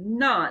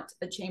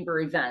a chamber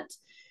event.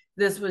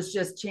 This was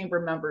just chamber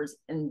members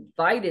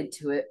invited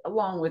to it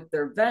along with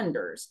their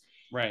vendors.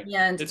 Right.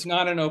 And it's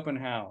not an open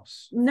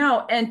house.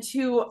 No. And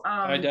to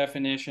by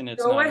definition,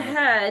 it's go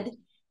ahead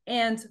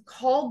and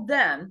call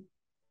them,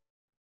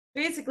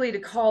 basically to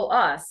call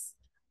us.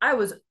 I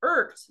was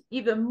irked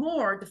even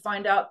more to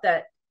find out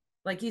that,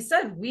 like you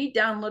said, we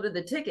downloaded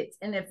the tickets.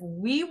 And if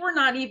we were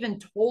not even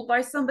told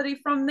by somebody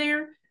from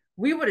there,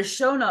 we would have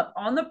shown up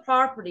on the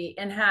property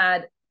and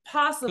had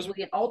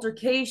possibly an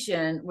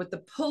altercation with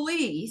the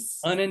police.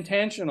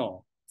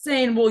 Unintentional.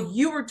 Saying, well,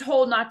 you were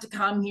told not to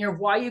come here.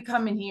 Why are you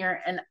coming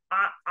here? And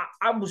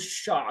I was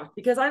shocked,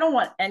 because I don't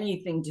want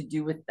anything to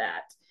do with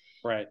that.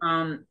 Right.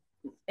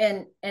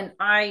 And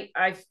I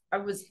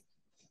was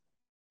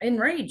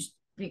enraged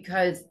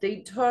because they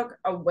took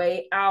a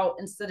way out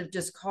instead of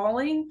just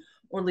calling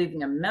or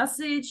leaving a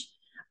message,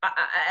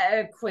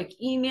 a quick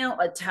email,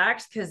 a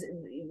text, because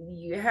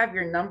you have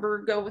your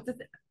number, go with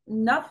it.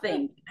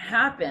 Nothing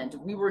happened.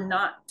 We were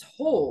not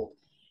told.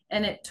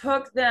 And it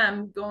took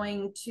them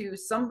going to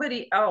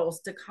somebody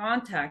else to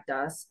contact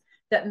us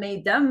that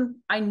made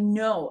them, I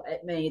know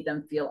it made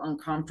them feel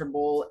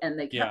uncomfortable, and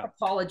they kept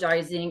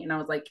apologizing. And I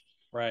was like,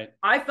 right.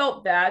 I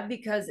felt bad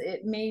because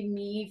it made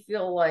me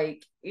feel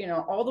like,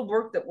 all the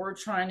work that we're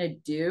trying to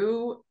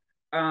do,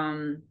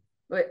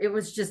 but it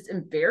was just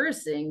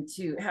embarrassing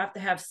to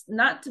have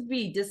not to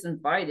be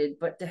disinvited,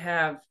 but to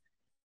have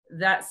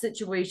that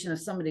situation of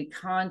somebody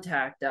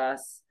contact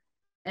us.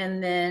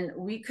 And then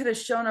we could have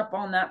shown up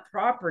on that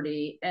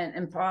property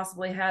and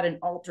possibly had an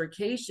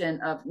altercation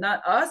of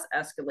not us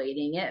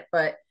escalating it,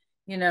 but,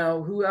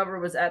 whoever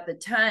was at the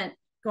tent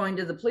going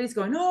to the police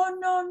going,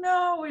 oh,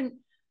 no. And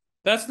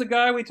that's the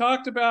guy we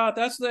talked about.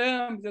 That's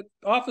them. The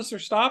officer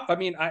stopped. I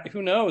mean,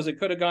 who knows? It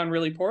could have gone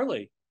really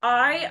poorly.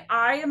 I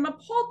am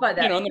appalled by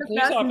that. And the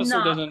police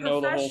officer doesn't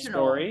know the whole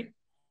story.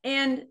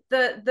 And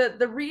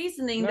the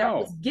reasoning that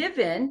was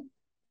given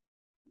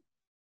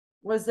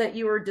was that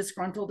you were a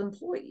disgruntled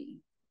employee.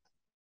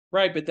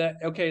 Right. But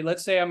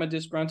let's say I'm a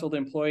disgruntled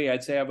employee.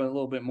 I'd say I'm a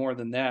little bit more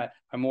than that.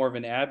 I'm more of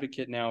an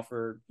advocate now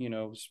for,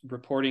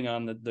 reporting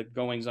on the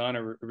goings on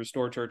of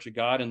Restored Church of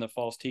God and the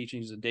false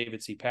teachings of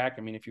David C. Pack.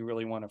 I mean, if you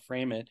really want to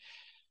frame it.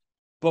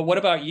 But what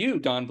about you,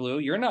 Don Blue?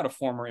 You're not a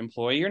former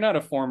employee. You're not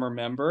a former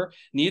member.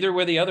 Neither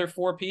were the other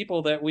 4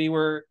 people that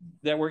were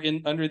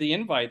in under the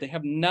invite. They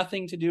have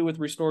nothing to do with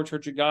Restored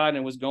Church of God,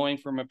 and was going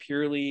from a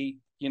purely,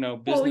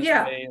 business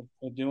way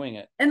of doing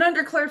it. And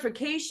under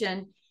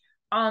clarification,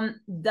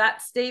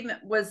 that statement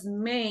was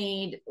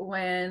made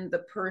when the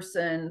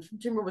person from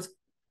Chamber was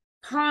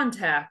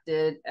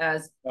contacted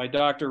as by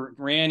Dr.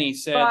 Ranny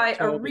said by a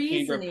told the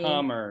Chamber of reasoning.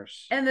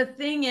 Commerce. And the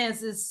thing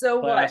is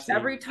so Classy. what?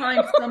 Every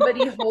time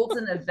somebody holds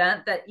an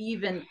event that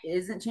even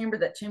isn't chamber,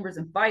 that chamber's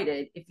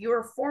invited, if you're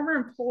a former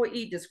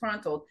employee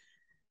disgruntled,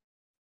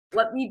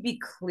 let me be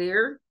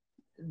clear,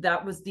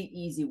 that was the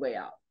easy way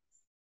out.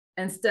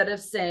 Instead of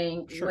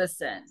saying, sure,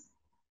 listen,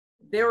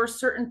 there were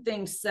certain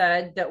things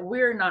said that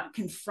we're not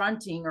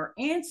confronting or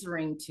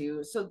answering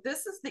to. So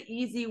this is the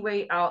easy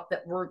way out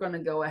that we're going to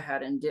go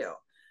ahead and do.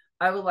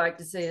 I would like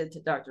to say that to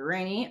Dr.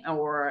 Rainey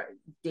or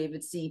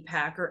David C.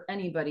 Pack or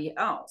anybody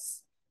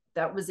else,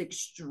 that was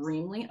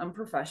extremely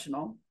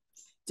unprofessional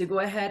to go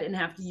ahead and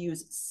have to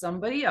use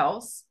somebody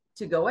else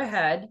to go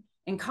ahead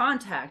and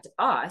contact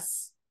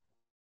us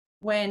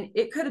when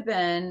it could have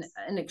been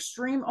an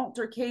extreme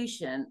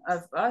altercation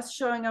of us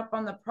showing up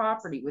on the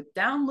property with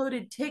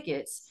downloaded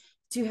tickets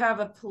to have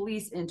a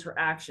police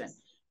interaction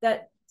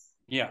that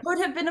could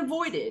have been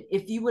avoided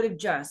if you would have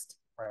just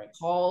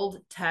called,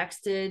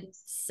 texted,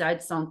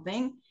 said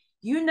something.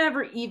 You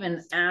never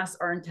even asked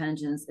our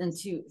intentions and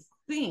to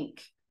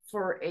think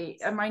for a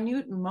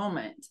minute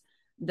moment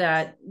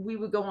that we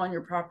would go on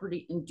your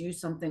property and do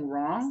something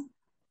wrong.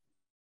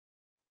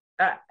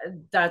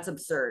 That's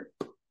absurd.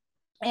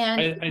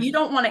 And you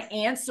don't want to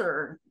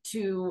answer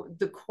to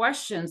the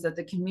questions that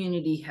the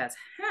community has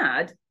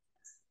had.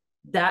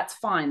 That's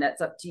fine. That's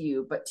up to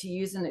you. But to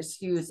use an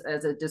excuse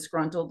as a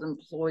disgruntled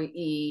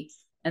employee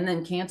and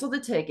then cancel the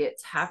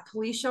tickets, have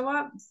police show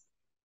up,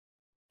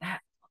 that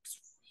looks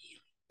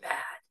really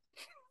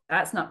bad.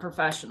 That's not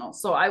professional.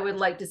 So I would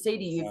like to say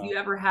to you, if you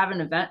ever have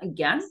an event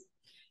again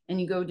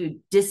and you go to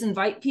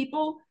disinvite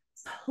people,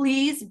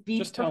 please be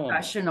just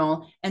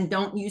professional and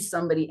don't use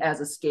somebody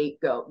as a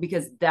scapegoat,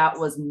 because that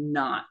was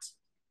not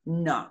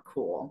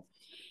cool.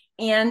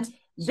 And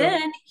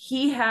then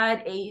he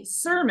had a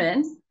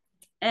sermon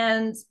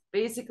and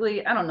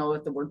basically, I don't know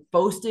if the word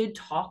boasted,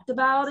 talked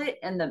about it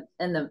and the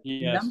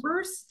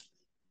numbers.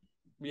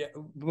 Yeah.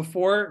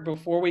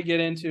 Before we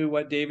get into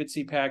what David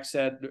C. Pack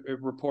said,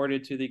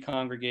 reported to the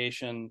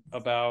congregation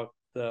about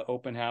the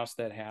open house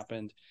that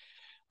happened,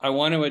 I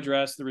want to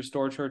address the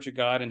Restored Church of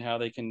God and how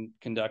they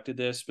conducted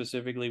this,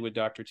 specifically with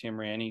Dr. Tim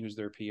Ranny, who's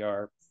their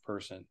PR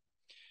person.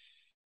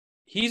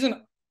 He's a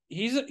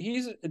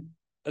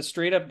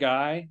straight up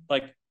guy.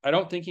 Like, I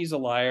don't think he's a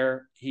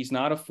liar. He's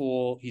not a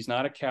fool. He's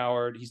not a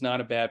coward. He's not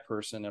a bad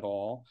person at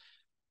all.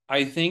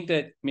 I think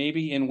that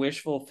maybe in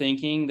wishful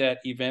thinking that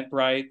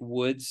Eventbrite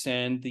would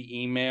send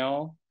the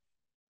email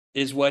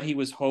is what he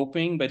was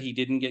hoping, but he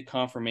didn't get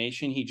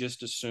confirmation. He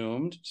just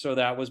assumed. So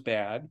that was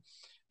bad.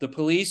 The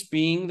police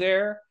being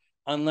there,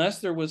 unless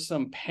there was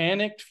some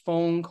panicked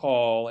phone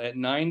call at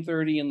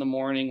 9:30 in the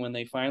morning when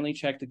they finally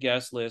checked the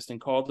guest list and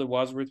called the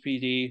Wadsworth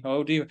PD.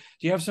 Oh, do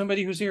you have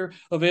somebody who's here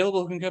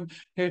available who can come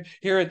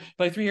here at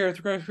by 3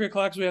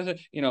 o'clock? So we have to,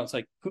 it's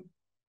like,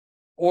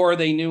 or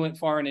they knew it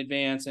far in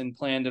advance and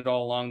planned it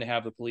all along to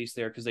have the police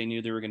there because they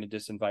knew they were going to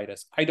disinvite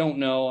us. I don't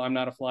know. I'm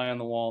not a fly on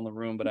the wall in the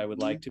room, but I would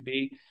like to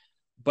be.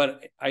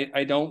 But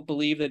I don't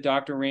believe that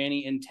Dr.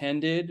 Ranny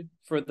intended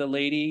for the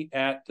lady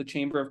at the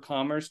Chamber of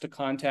Commerce to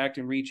contact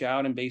and reach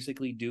out and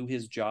basically do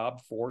his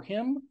job for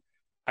him.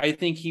 I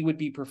think he would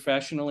be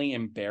professionally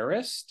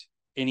embarrassed,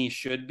 and he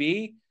should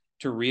be,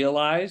 to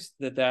realize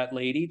that that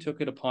lady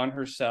took it upon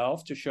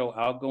herself to show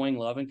outgoing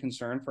love and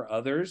concern for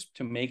others,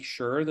 to make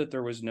sure that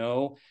there was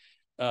no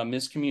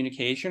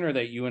miscommunication or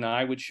that you and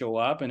I would show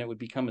up and it would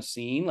become a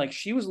scene. Like,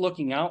 she was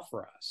looking out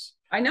for us.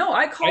 I know.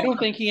 I don't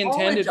think he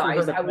intended for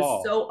her to call. I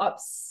was so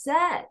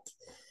upset.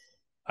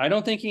 I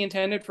don't think he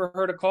intended for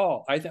her to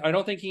call. I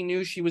don't think he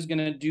knew she was going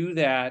to do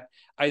that.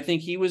 I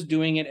think he was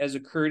doing it as a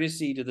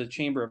courtesy to the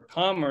Chamber of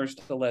Commerce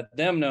to let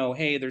them know,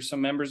 hey, there's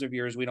some members of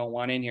yours we don't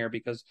want in here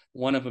because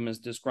one of them is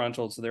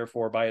disgruntled. So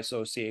therefore, by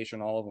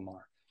association, all of them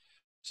are.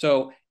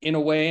 So in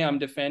a way, I'm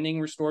defending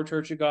Restored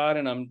Church of God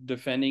and I'm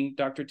defending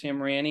Dr.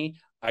 Tim Ranny.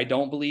 I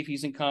don't believe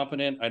he's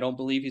incompetent. I don't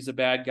believe he's a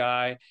bad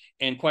guy.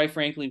 And quite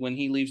frankly, when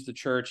he leaves the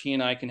church, he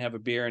and I can have a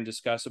beer and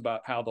discuss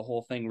about how the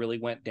whole thing really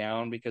went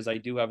down, because I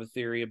do have a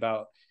theory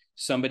about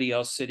somebody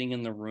else sitting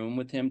in the room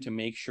with him to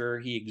make sure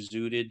he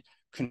exuded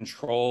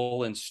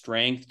control and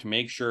strength, to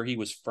make sure he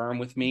was firm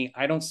with me.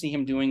 I don't see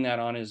him doing that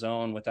on his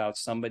own without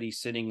somebody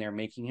sitting there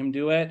making him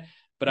do it.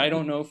 But I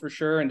don't know for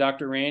sure. And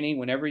Dr. Ranny,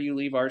 whenever you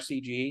leave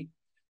RCG,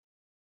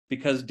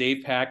 because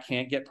Dave Pack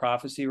can't get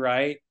prophecy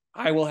right,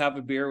 I will have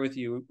a beer with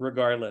you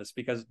regardless,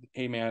 because,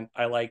 hey, man,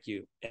 I like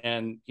you.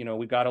 And,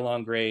 we got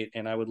along great.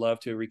 And I would love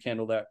to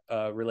rekindle that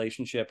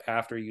relationship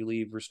after you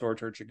leave Restored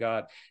Church of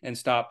God and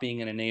stop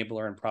being an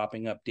enabler and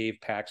propping up Dave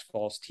Pack's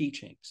false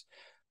teachings.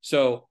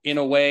 So in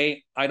a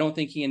way, I don't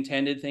think he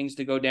intended things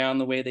to go down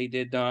the way they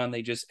did, Don.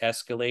 They just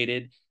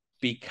escalated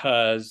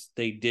because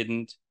they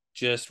didn't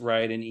just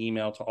write an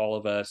email to all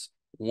of us,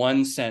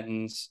 one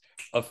sentence,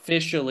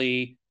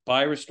 officially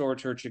by Restored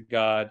Church of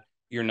God,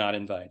 you're not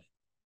invited.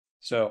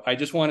 So I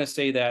just want to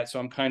say that. So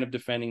I'm kind of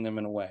defending them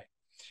in a way.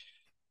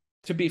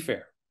 To be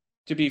fair,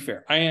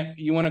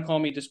 you want to call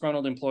me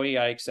disgruntled employee,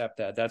 I accept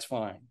that. That's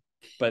fine.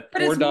 But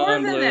poor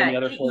Don Blue and the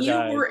other four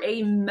guys. You were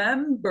a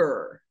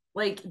member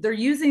like they're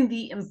using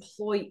the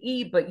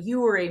employee, but you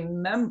were a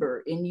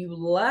member and you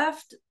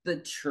left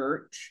the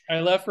church. I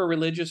left for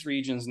religious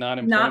reasons, not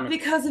Not employment.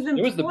 because of It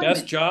was the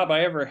best employment. job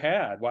I ever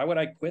had. Why would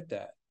I quit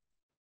that?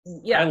 I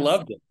Yes.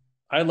 loved it.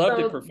 I loved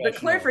it So the professionally.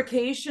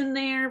 clarification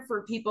there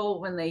for people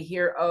when they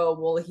hear, oh,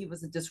 well, he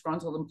was a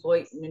disgruntled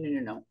employee. No, no,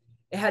 no, no.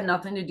 It had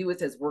nothing to do with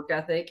his work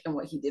ethic and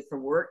what he did for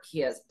work. He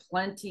has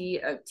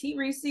plenty of T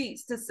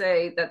receipts to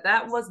say that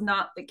that was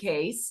not the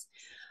case.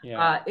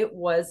 Yeah. It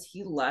was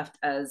he left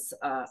as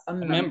a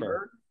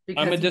member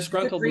because I'm a he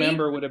disgruntled disagreed.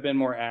 member would have been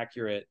more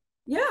accurate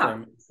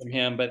Yeah. from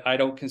him, but I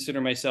don't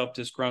consider myself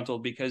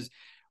disgruntled because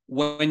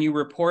when you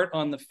report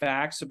on the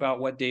facts about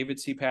what David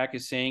C-PAC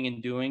is saying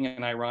and doing,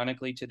 and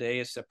ironically today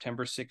is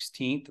September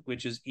 16th,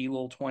 which is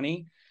Elul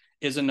 20,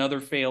 is another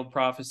failed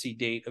prophecy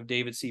date of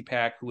David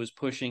C-PAC, who was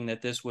pushing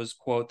that this was,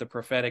 quote, the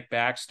prophetic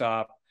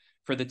backstop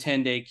for the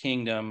 10-day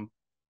kingdom.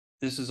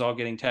 This is all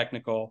getting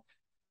technical.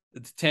 The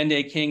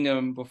 10-day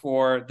kingdom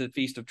before the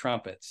Feast of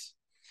Trumpets.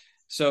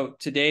 So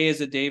today is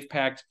a Dave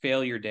Pack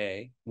failure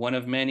day, one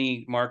of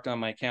many marked on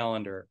my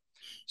calendar.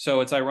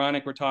 So it's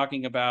ironic we're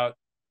talking about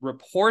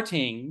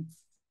reporting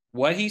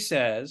what he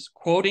says,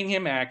 quoting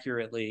him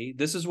accurately.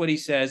 This is what he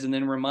says, and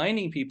then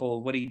reminding people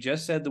of what he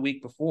just said the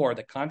week before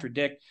that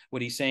contradict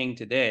what he's saying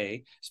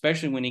today,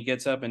 especially when he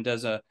gets up and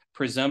does a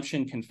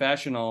presumption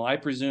confessional. I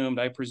presumed,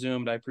 I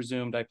presumed, I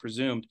presumed, I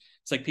presumed.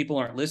 It's like people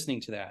aren't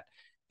listening to that.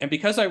 And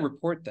because I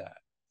report that,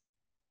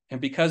 and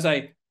because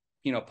I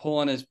pull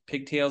on his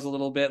pigtails a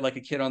little bit like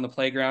a kid on the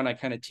playground, I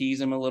kind of tease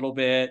him a little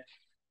bit.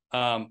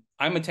 I'm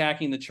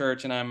attacking the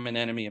church and I'm an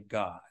enemy of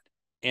God.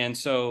 And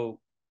so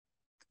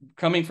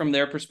coming from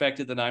their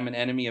perspective that I'm an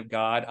enemy of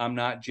God, I'm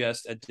not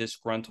just a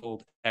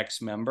disgruntled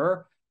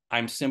ex-member.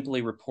 I'm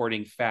simply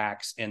reporting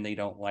facts and they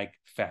don't like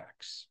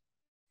facts.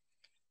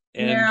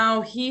 And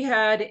now he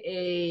had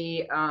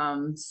a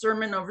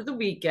sermon over the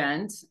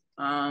weekend.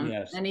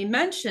 Yes. And he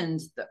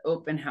mentioned the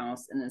open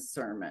house in his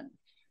sermon.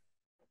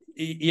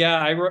 Yeah,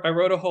 I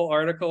wrote a whole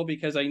article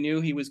because I knew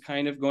he was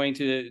kind of going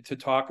to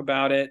talk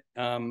about it.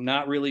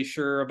 Not really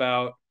sure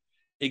about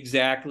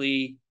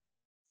exactly,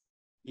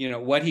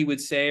 what he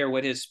would say or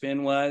what his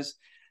spin was.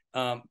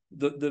 I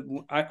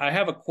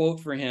have a quote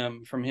from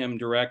him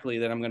directly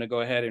that I'm going to go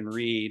ahead and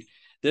read.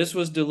 This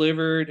was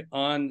delivered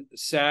on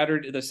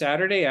the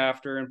Saturday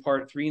after in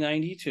part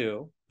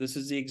 392. This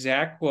is the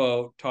exact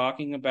quote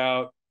talking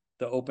about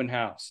the open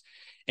house.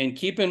 And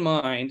keep in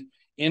mind,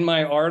 in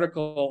my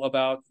article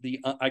about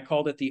I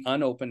called it the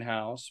unopened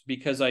house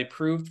because I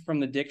proved from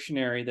the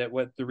dictionary that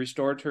what the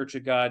Restored Church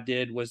of God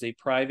did was a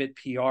private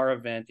PR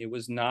event. It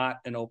was not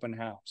an open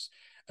house.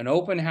 An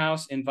open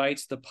house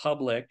invites the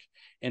public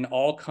and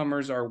all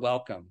comers are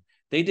welcome.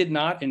 They did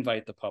not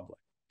invite the public.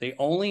 They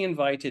only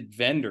invited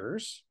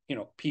vendors,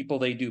 people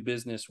they do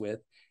business with,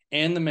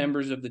 and the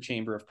members of the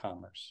Chamber of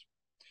Commerce.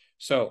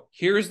 So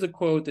here's the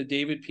quote that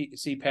David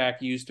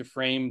C-PAC used to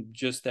frame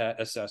just that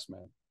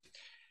assessment.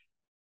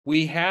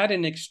 We had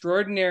an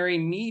extraordinary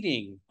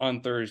meeting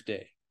on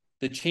Thursday.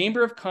 The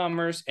Chamber of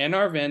Commerce and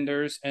our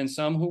vendors and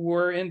some who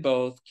were in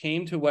both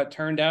came to what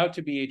turned out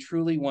to be a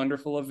truly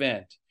wonderful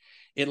event.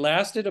 It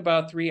lasted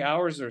about 3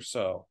 hours or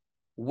so.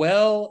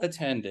 Well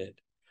attended.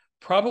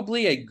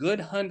 Probably a good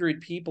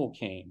 100 people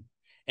came.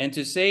 And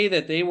to say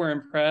that they were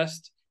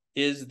impressed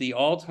is the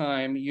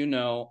all-time,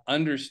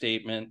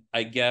 understatement,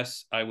 I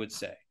guess I would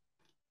say.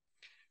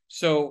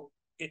 So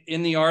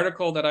in the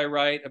article that I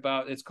write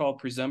about, it's called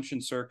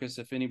Presumption Circus,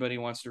 if anybody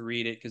wants to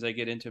read it, because I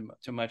get into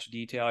too much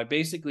detail. I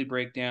basically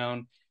break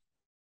down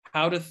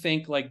how to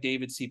think like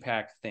David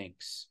C-PAC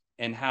thinks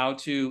and how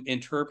to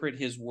interpret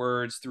his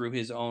words through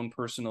his own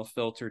personal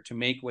filter to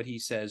make what he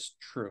says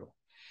true.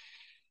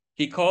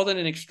 He called it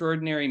an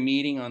extraordinary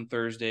meeting on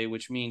Thursday,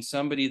 which means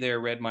somebody there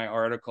read my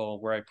article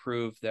where I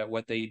proved that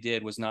what they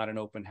did was not an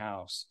open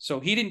house. So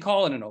he didn't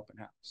call it an open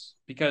house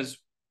because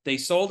they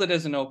sold it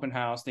as an open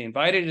house. They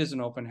invited it as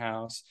an open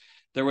house.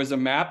 There was a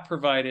map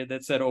provided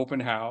that said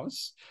open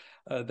house.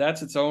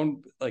 That's its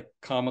own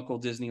comical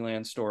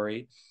Disneyland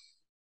story.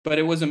 But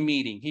it was a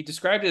meeting. He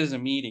described it as a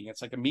meeting.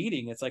 It's like a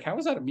meeting. It's like, how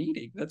is that a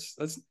meeting? That's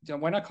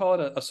why not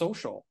call it a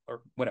social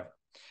or whatever?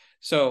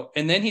 So,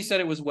 and then he said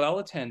it was well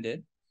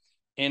attended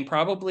and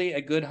probably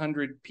a good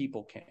 100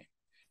 people came.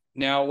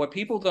 Now, what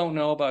people don't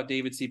know about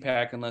David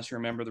C-PAC, unless you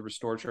remember the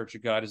Restored Church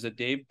of God, is that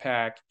Dave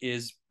Pack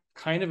is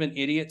kind of an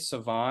idiot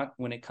savant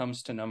when it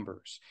comes to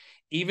numbers.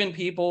 Even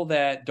people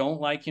that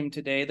don't like him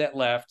today that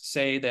left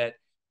say that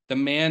the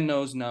man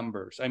knows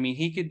numbers. I mean,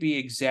 he could be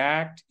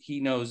exact.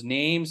 He knows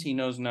names. He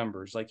knows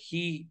numbers.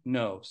 He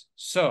knows.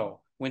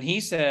 So when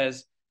he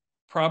says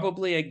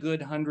probably a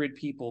good 100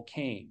 people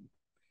came,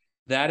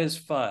 that is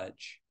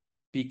fudge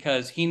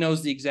because he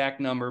knows the exact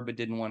number but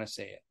didn't want to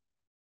say it.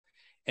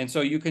 And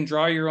so you can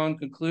draw your own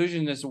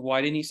conclusion as to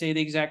why didn't he say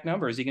the exact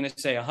number? Is he going to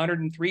say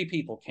 103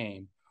 people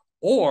came?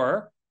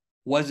 Or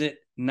was it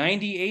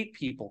 98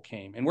 people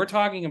came? And we're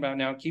talking about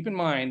now, keep in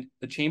mind,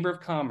 the Chamber of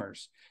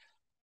Commerce,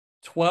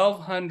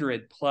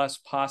 1,200 plus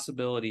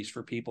possibilities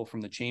for people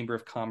from the Chamber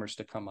of Commerce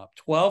to come up.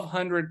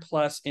 1,200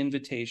 plus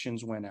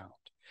invitations went out.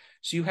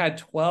 So you had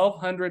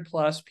 1,200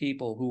 plus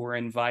people who were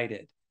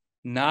invited,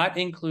 not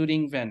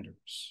including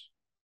vendors.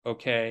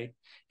 Okay.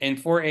 And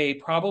for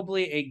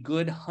probably a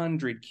good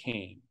 100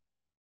 came.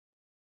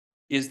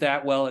 Is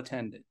that well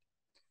attended?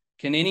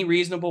 Can any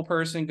reasonable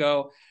person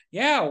go,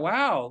 yeah,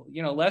 wow,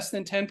 less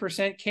than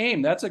 10%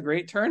 came. That's a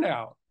great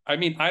turnout. I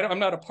mean, I'm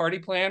not a party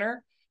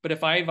planner, but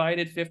if I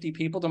invited 50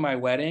 people to my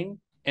wedding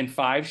and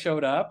 5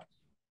 showed up,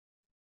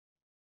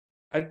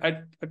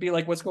 I'd be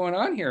like, what's going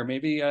on here?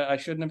 Maybe I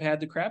shouldn't have had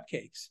the crab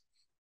cakes.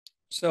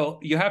 So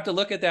you have to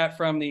look at that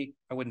from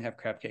I wouldn't have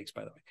crab cakes,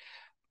 by the way.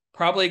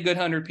 Probably a good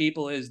 100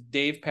 people is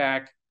David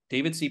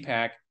C.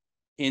 Pack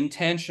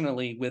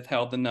intentionally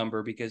withheld the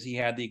number because he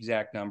had the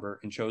exact number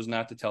and chose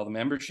not to tell the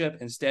membership,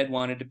 instead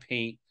wanted to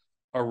paint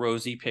a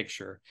rosy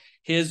picture.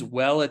 His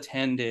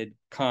well-attended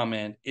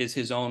comment is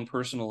his own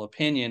personal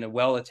opinion, a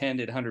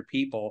well-attended 100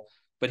 people,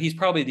 but he's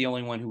probably the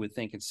only one who would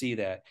think and see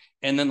that.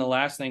 And then the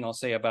last thing I'll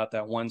say about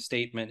that one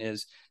statement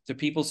is, to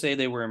people say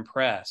they were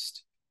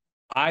impressed.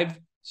 I've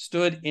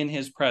stood in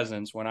his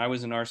presence when I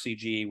was in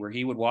RCG where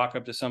he would walk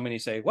up to somebody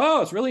and say,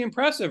 wow, it's really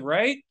impressive,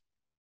 right?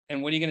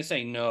 And what are you going to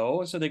say? No.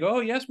 And so they go, oh,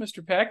 yes,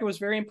 Mr. Peck, it was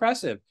very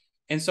impressive.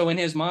 And so in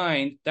his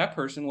mind, that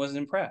person was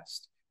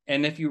impressed.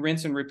 And if you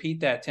rinse and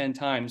repeat that 10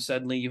 times,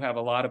 suddenly you have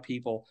a lot of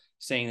people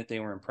saying that they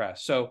were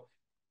impressed. So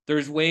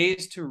there's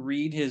ways to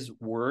read his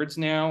words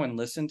now and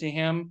listen to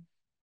him.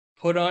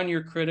 Put on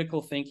your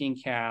critical thinking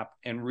cap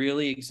and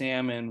really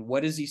examine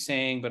what is he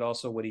saying, but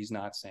also what he's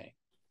not saying.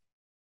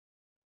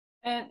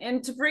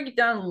 And to break it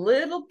down a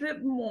little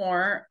bit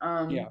more,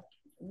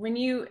 when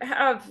you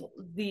have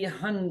the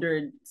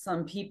 100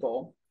 some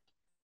people,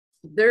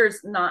 there's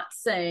not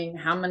saying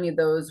how many of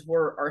those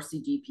were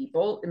RCG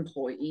people,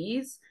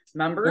 employees,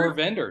 members, or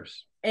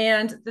vendors.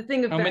 And the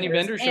thing of how many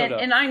vendors showed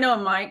up. And I know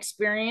in my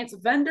experience,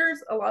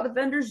 a lot of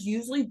vendors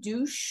usually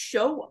do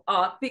show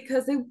up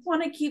because they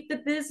want to keep the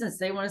business.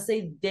 They want to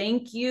say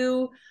thank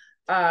you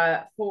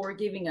for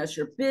giving us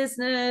your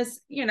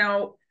business,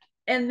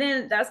 and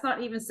then that's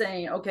not even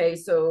saying, okay,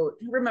 so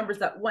who remembers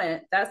that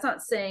went? That's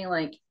not saying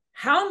like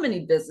how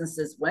many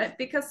businesses went,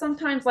 because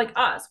sometimes like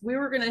us, we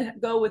were going to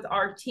go with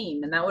our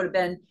team, and that would have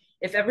been,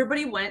 if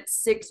everybody went,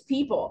 6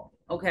 people.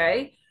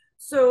 Okay.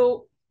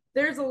 So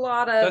there's a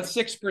lot of, that's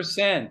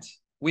 6%.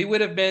 We would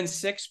have been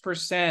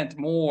 6%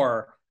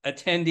 more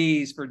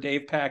attendees for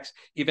Dave Pack's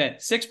event.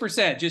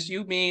 6%, just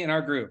you, me, and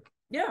our group.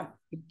 Yeah.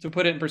 To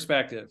put it in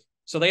perspective.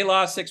 So they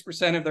lost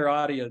 6% of their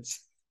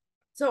audience.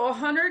 So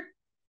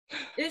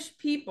 100-ish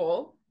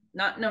people,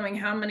 not knowing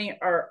how many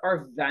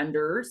are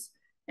vendors.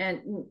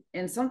 And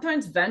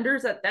sometimes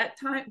vendors at that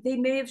time, they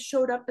may have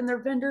showed up in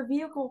their vendor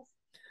vehicle.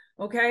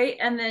 Okay.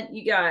 And then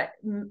you got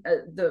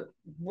the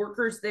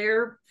workers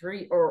there,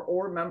 free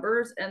or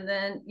members. And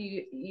then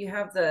you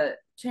have the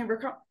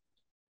chamber.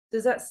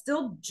 Does that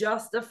still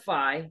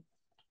justify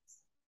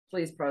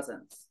police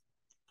presence?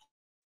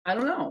 I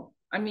don't know.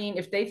 I mean,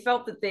 if they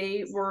felt that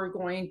they were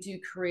going to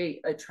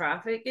create a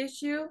traffic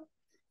issue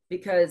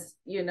because,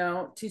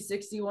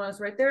 261 is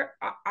right there,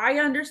 I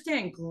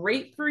understand.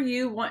 Great for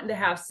you wanting to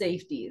have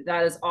safety.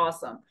 That is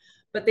awesome.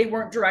 But they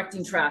weren't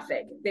directing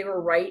traffic. They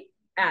were right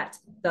at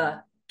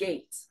the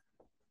gates.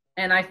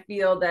 And I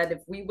feel that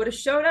if we would have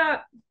showed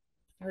up,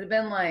 it would have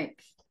been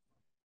like,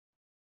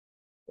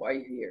 why are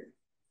you here?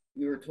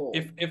 You were told.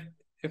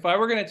 If I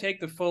were going to take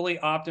the fully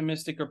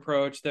optimistic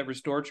approach that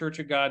Restored Church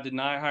of God did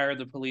not hire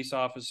the police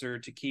officer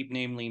to keep,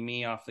 namely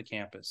me, off the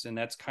campus. And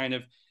that's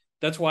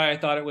why I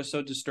thought it was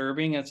so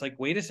disturbing. It's like,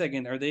 wait a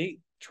second, are they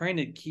trying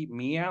to keep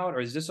me out? Or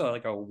is this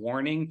like a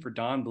warning for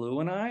Don Blue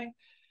and I?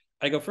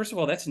 I go, first of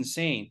all, that's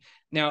insane.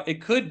 Now,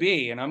 it could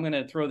be, and I'm going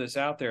to throw this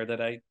out there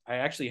that I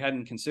actually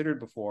hadn't considered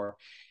before.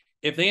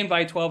 If they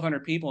invite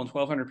 1,200 people and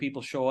 1,200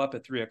 people show up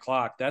at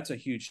 3:00, that's a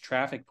huge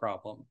traffic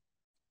problem.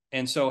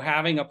 And so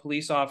having a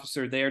police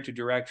officer there to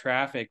direct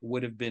traffic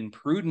would have been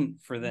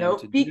prudent for them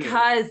to do.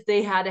 Because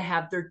they had to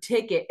have their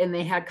ticket and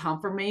they had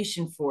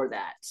confirmation for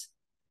that.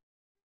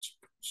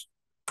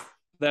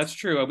 That's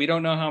true. We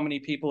don't know how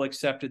many people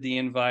accepted the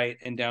invite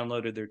and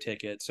downloaded their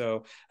ticket.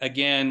 So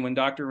again, when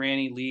Dr.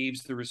 Randy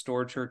leaves the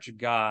Restored Church of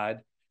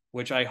God,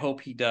 which I hope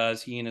he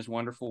does, he and his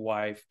wonderful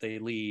wife, they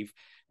leave,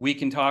 we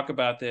can talk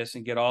about this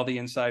and get all the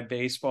inside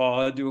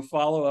baseball, do a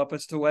follow-up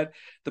as to what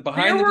the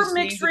behind the scenes. There were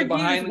mixed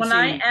reviews. When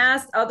I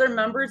asked other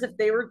members if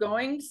they were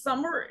going,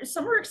 some were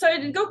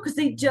excited to go because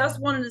they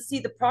just wanted to see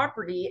the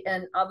property,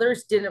 and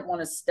others didn't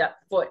want to step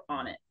foot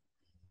on it.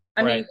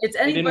 I mean, it's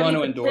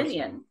anybody's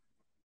opinion.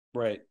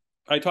 Right.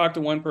 I talked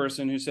to one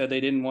person who said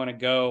they didn't want to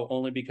go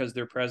only because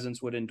their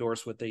presence would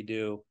endorse what they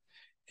do.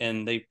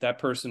 And that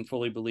person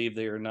fully believed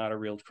they are not a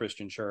real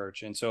Christian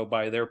church. And so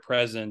by their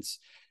presence,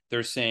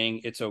 they're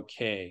saying it's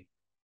okay.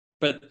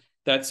 But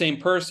that same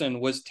person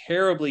was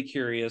terribly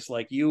curious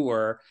like you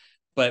were,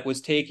 but was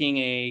taking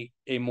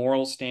a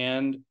moral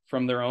stand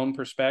from their own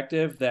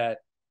perspective that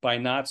by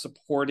not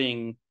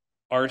supporting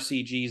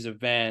RCG's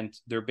event,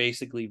 they're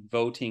basically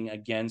voting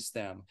against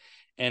them.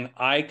 And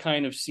I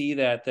kind of see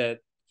that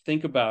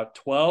think about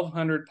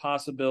 1,200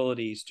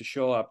 possibilities to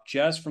show up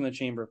just from the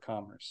Chamber of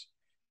Commerce.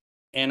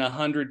 and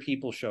 100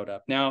 people showed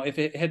up. Now, if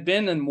it had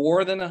been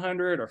more than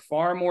 100 or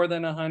far more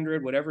than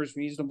 100, whatever is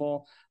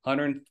reasonable,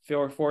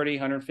 140,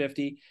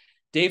 150,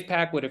 Dave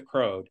Pack would have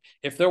crowed.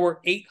 If there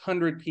were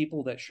 800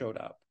 people that showed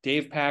up,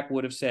 Dave Pack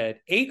would have said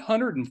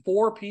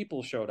 804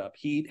 people showed up.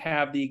 He'd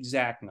have the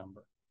exact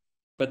number.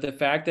 But the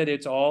fact that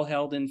it's all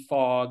held in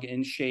fog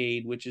and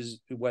shade, which is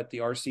what the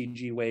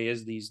RCG way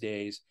is these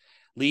days,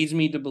 leads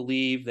me to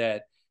believe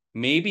that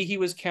maybe he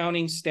was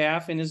counting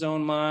staff in his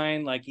own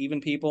mind, like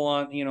even people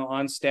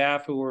on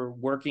staff who were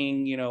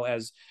working,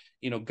 as,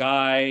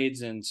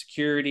 guides and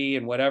security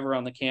and whatever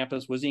on the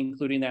campus. Was he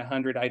including that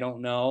 100? I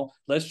don't know.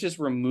 Let's just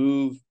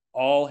remove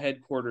all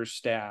headquarters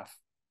staff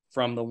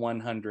from the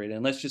 100,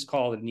 and let's just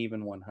call it an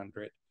even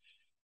 100.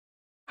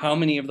 How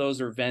many of those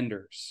are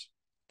vendors?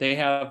 They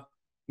have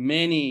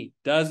many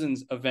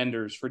dozens of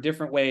vendors for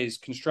different ways: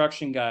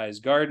 construction guys,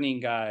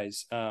 gardening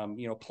guys,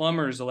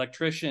 plumbers,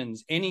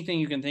 electricians, anything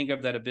you can think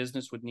of that a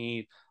business would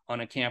need on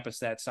a campus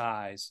that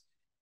size.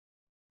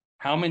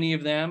 How many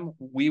of them?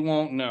 We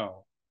won't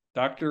know.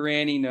 Dr.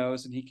 Randy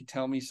knows, and he could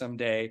tell me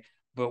someday,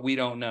 but we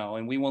don't know.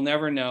 And we will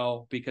never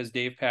know because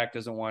Dave Pack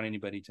doesn't want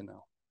anybody to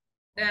know.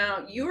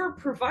 Now, you were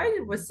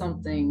provided with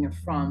something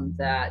from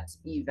that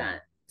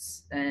event,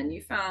 and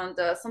you found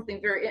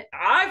something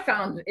I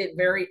found it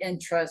very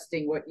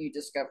interesting what you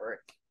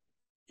discovered.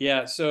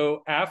 Yeah,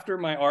 so after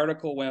my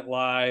article went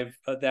live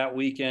that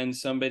weekend,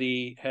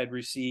 somebody had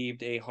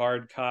received a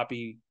hard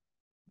copy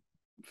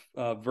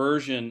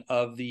version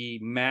of the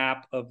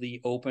map of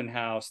the open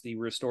house, the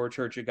Restore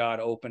Church of God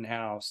open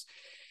house.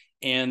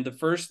 And the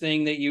first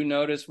thing that you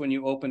notice when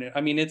you open it, I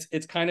mean,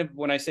 it's kind of,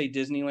 when I say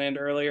Disneyland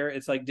earlier,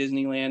 it's like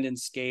Disneyland in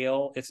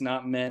scale. It's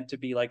not meant to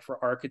be like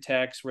for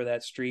architects where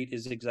that street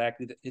is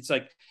exactly,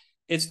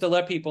 it's to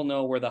let people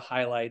know where the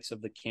highlights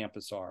of the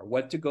campus are,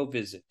 what to go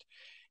visit.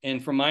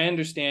 And from my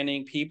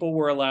understanding, people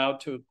were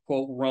allowed to,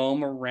 quote,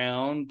 roam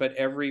around, but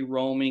every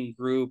roaming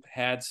group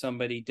had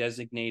somebody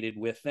designated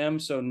with them.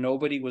 So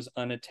nobody was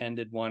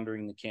unattended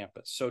wandering the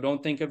campus. So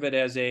don't think of it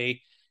as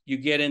you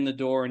get in the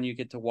door and you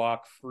get to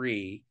walk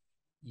free.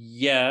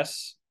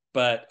 Yes,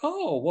 but,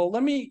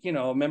 let me,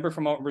 a member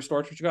from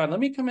Restore Church of God,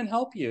 let me come and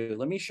help you.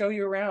 Let me show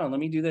you around.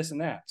 Let me do this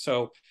and that.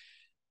 So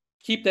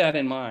keep that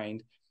in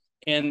mind.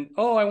 And,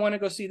 I want to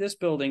go see this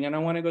building, and I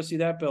want to go see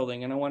that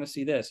building, and I want to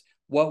see this.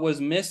 What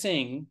was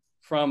missing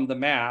from the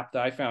map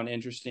that I found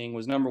interesting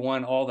was, number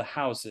one, all the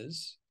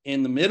houses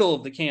in the middle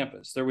of the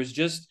campus. There was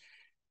just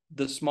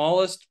the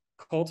smallest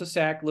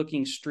cul-de-sac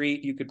looking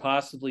street you could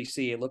possibly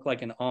see. It looked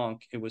like an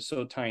ankh. It was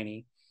so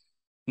tiny.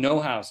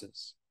 No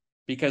houses.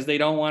 Because they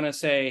don't want to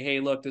say,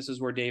 hey, look, this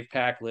is where Dave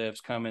Pack lives.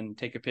 Come and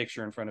take a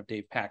picture in front of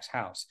Dave Pack's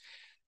house.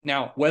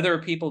 Now,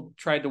 whether people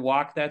tried to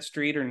walk that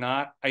street or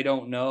not, I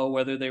don't know.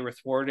 Whether they were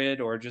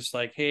thwarted or just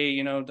like, hey,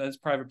 that's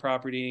private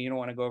property. You don't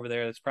want to go over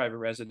there. That's private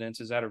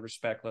residence. Is out of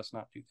respect. Let's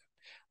not do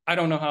that. I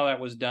don't know how that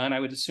was done. I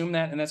would assume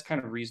that, and that's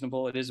kind of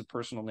reasonable. It is a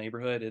personal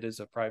neighborhood. It is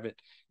a private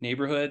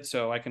neighborhood.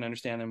 So I can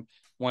understand them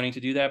wanting to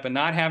do that, but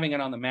not having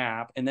it on the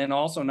map, and then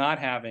also not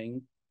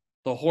having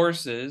the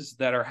horses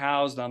that are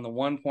housed on the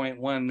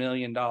 $1.1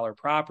 million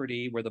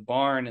property where the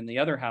barn and the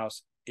other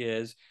house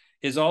is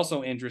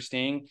also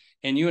interesting.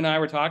 And you and I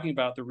were talking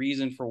about the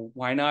reason for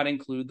why not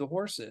include the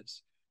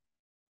horses.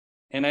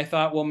 And I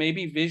thought, well,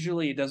 maybe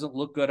visually it doesn't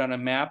look good on a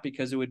map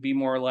because it would be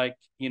more like,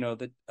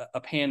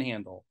 a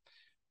panhandle,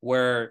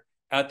 where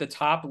at the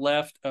top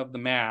left of the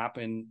map,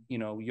 and,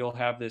 you'll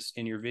have this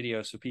in your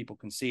video so people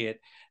can see it.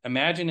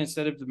 Imagine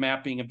instead of the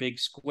map being a big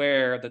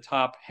square, the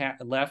top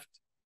left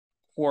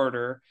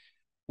quarter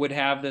would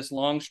have this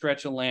long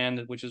stretch of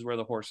land, which is where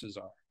the horses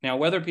are. Now,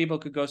 whether people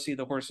could go see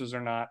the horses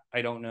or not,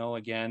 I don't know,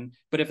 again.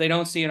 But if they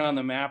don't see it on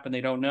the map and they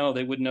don't know,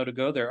 they wouldn't know to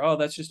go there. Oh,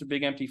 that's just a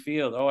big empty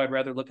field. Oh, I'd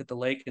rather look at the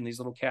lake and these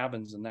little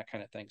cabins and that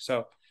kind of thing.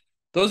 So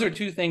those are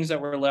two things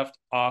that were left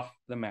off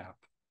the map.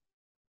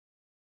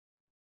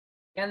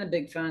 And the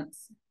big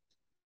fence.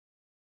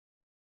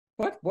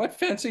 What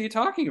fence are you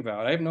talking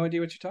about? I have no idea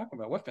what you're talking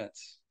about. What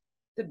fence?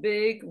 The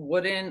big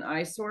wooden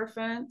eyesore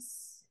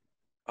fence.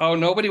 Oh,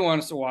 nobody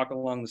wants to walk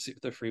along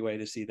the freeway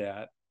to see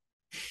that.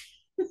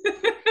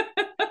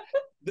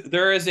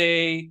 There is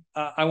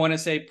I want to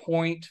say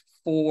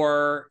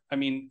 0.4. I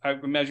mean, I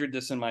measured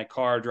this in my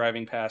car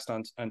driving past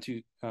on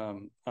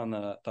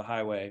the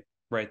highway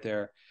right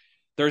there.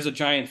 There's a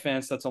giant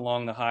fence that's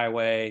along the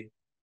highway,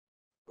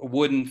 a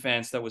wooden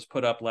fence that was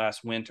put up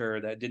last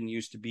winter that didn't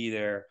used to be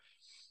there.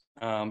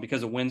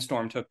 Because a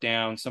windstorm took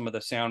down some of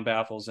the sound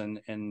baffles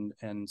and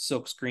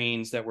silk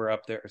screens that were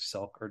up there,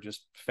 silk or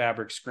just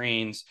fabric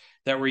screens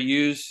that were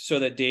used so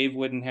that Dave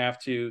wouldn't have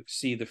to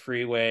see the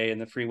freeway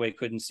and the freeway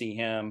couldn't see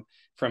him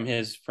from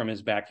his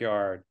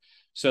backyard.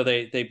 So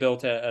they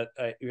built a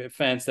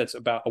fence that's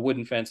about a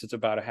wooden fence that's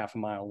about a half a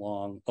mile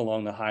long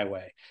along the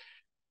highway.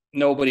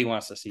 Nobody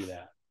wants to see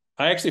that.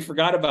 I actually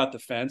forgot about the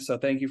fence, so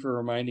thank you for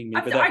reminding me.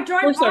 But I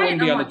drive of course by I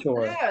wouldn't be on the like,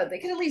 tour. Yeah, they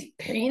could at least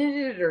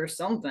painted it or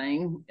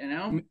something,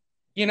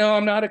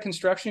 I'm not a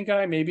construction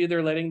guy. Maybe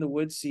they're letting the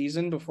wood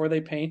season before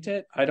they paint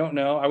it. I don't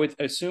know. I would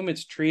assume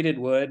it's treated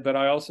wood, but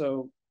I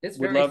also It's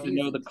would very love to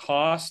know feasible. the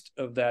cost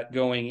of that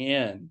going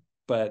in,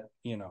 but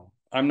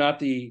I'm not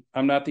the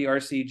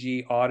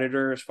RCG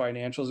auditor as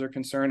financials are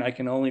concerned. I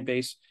can only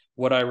base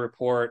what I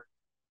report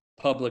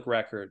public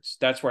records.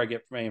 That's where I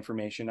get my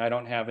information. I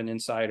don't have an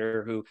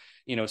insider who,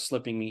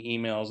 slipping me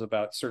emails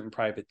about certain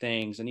private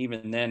things. And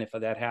even then, if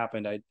that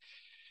happened, I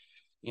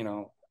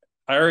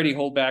already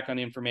hold back on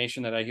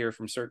information that I hear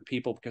from certain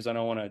people because I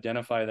don't want to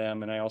identify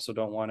them. And I also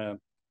don't want to,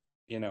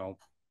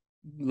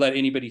 let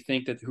anybody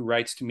think that who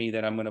writes to me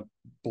that I'm going to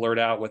blurt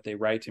out what they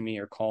write to me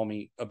or call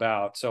me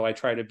about. So I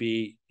try to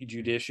be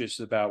judicious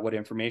about what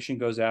information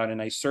goes out.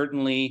 And I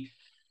certainly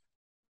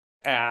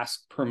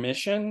ask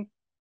permission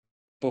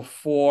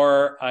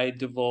before I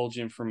divulge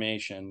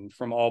information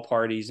from all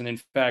parties. And in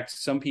fact,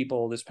 some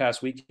people this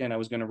past weekend, I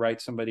was going to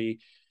write somebody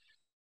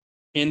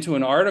into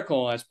an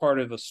article as part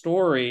of a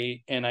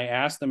story. And I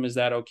asked them, is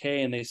that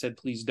okay? And they said,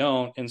 please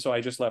don't. And so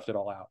I just left it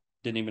all out.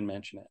 Didn't even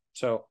mention it.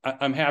 So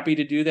I'm happy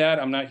to do that.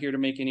 I'm not here to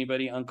make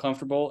anybody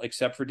uncomfortable,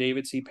 except for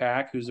David C.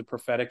 Pack, who's a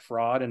prophetic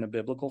fraud and a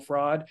biblical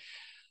fraud.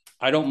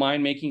 I don't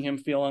mind making him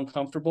feel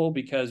uncomfortable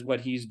because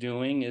what he's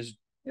doing is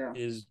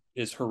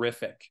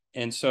horrific.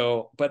 And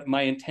so, but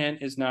my intent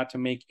is not to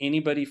make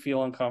anybody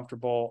feel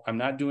uncomfortable. I'm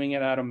not doing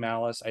it out of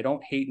malice. I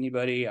don't hate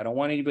anybody. I don't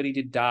want anybody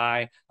to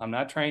die. I'm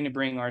not trying to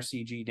bring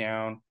RCG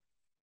down.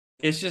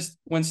 It's just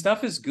when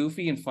stuff is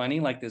goofy and funny,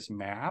 like this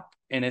map,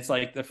 and it's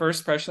like the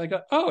first impression, I go,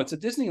 oh, it's a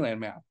Disneyland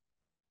map.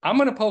 I'm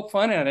going to poke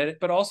fun at it,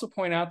 but also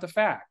point out the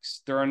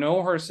facts. There are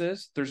no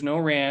horses, there's no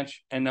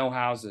ranch, and no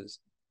houses.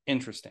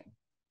 Interesting.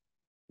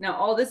 Now,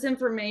 all this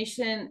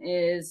information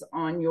is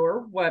on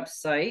your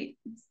website.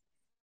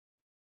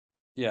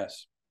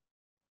 Yes.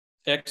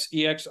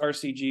 exrcg.org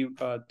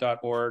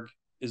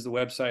is the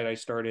website I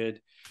started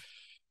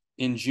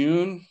in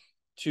June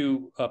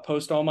to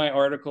post all my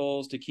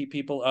articles, to keep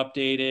people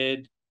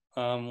updated.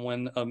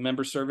 When a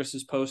member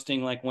services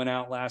posting like went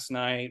out last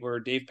night where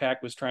Dave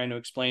Pack was trying to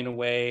explain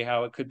away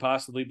how it could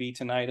possibly be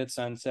tonight at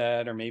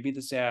sunset or maybe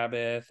the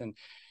Sabbath. And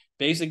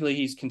basically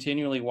he's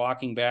continually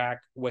walking back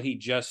what he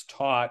just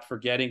taught,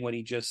 forgetting what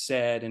he just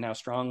said and how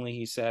strongly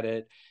he said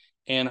it.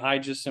 And I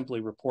just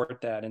simply report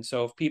that. And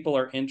so if people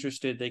are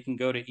interested, they can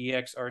go to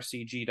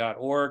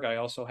exrcg.org. I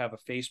also have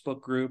a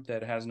Facebook group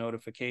that has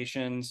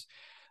notifications.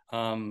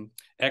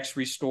 X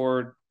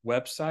Restored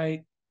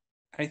website.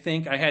 I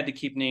think I had to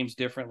keep names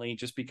differently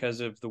just because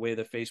of the way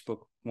the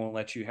Facebook won't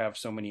let you have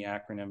so many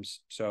acronyms.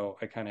 So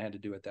I kind of had to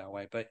do it that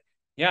way. But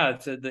yeah,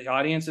 the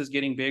audience is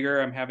getting bigger.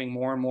 I'm having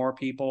more and more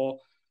people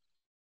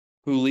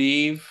who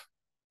leave,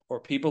 or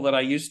people that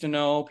I used to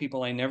know,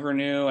 people I never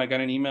knew. I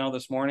got an email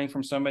this morning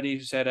from somebody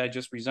who said, I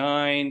just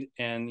resigned.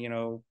 And,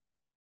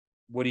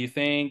 what do you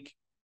think?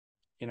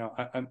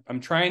 I'm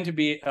trying to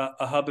be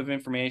a hub of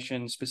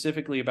information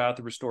specifically about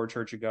the Restored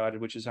Church of God,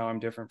 which is how I'm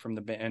different from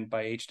the Banned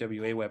by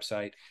HWA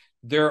website.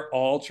 They're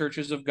all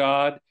churches of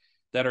God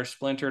that are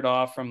splintered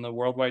off from the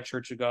Worldwide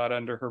Church of God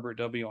under Herbert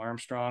W.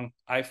 Armstrong.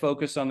 I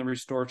focus on the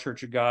Restored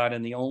Church of God,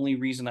 and the only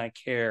reason I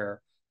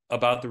care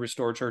about the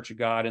Restored Church of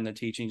God and the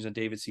teachings of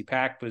David C.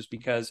 Pack was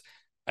because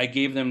I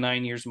gave them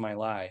 9 years of my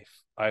life.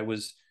 I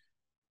was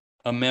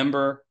a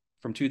member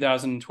from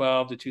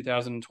 2012 to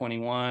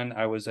 2021.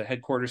 I was a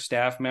headquarters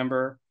staff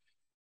member.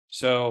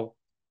 So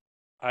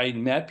I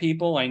met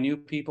people, I knew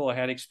people, I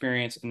had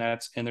experience, and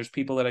there's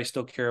people that I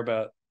still care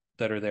about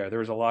that are there.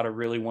 There's a lot of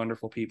really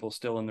wonderful people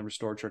still in the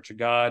Restored Church of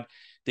God.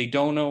 They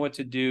don't know what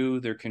to do.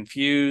 They're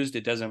confused.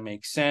 It doesn't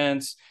make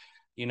sense.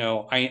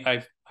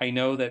 I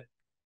know that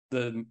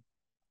the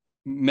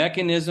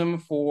mechanism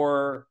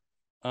for,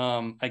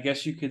 I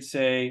guess you could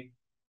say,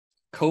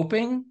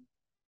 coping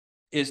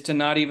is to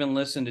not even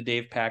listen to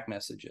Dave Pack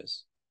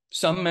messages.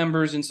 Some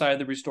members inside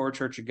the Restored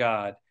Church of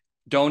God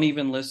don't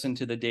even listen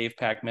to the Dave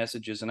Pack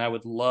messages. And I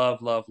would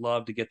love, love,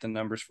 love to get the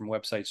numbers from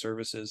website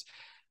services.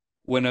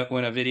 When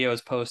a video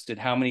is posted,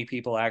 how many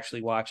people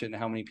actually watch it and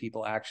how many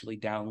people actually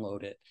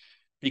download it.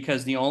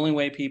 Because the only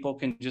way people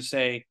can just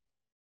say,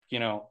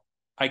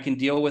 I can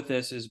deal with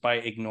this is by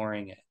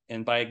ignoring it.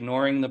 And by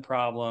ignoring the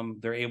problem,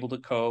 they're able to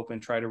cope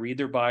and try to read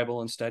their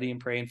Bible and study and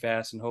pray and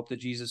fast and hope that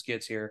Jesus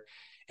gets here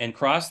and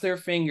cross their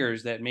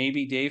fingers that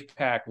maybe Dave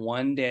Pack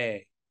one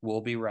day will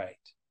be right.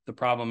 The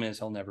problem is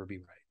he'll never be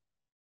right.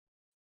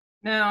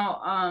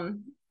 Now,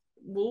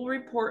 we'll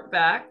report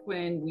back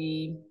when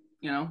we,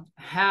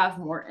 have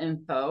more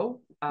info.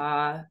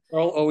 There'll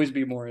always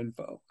be more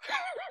info.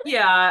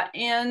 Yeah,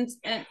 and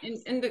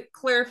to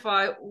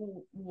clarify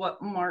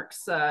what Mark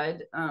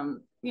said,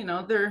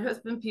 there has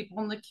been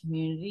people in the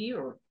community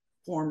or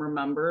former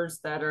members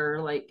that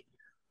are like,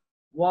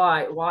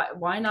 why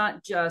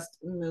not just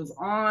move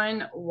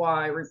on?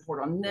 Why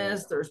report on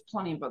this? There's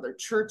plenty of other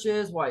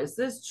churches. Why is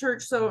this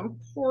church so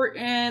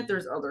important?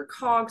 There's other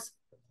cogs.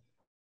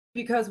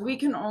 Because we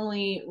can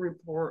only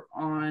report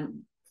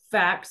on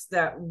facts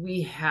that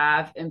we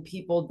have and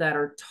people that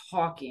are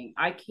talking.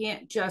 I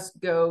can't just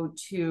go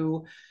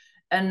to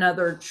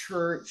another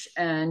church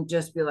and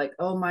just be like,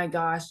 oh my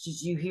gosh,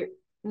 did you hear?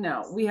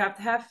 No, we have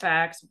to have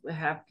facts. We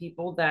have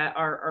people that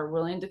are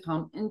willing to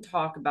come and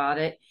talk about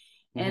it.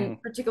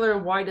 And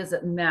particularly, why does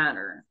it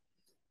matter?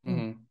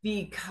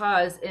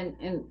 Because,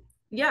 and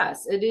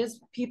yes, it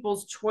is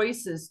people's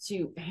choices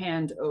to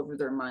hand over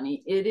their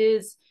money. It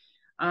is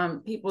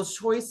people's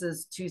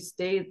choices to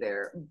stay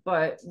there.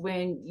 But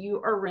when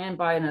you are ran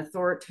by an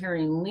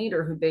authoritarian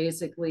leader who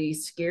basically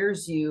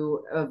scares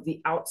you of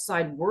the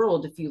outside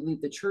world if you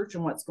leave the church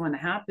and what's going to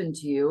happen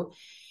to you,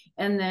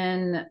 and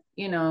then,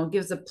 you know,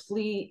 gives a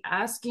plea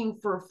asking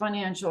for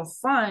financial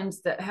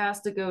funds that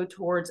has to go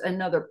towards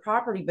another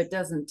property but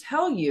doesn't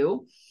tell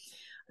you,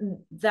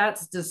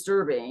 that's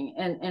disturbing.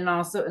 And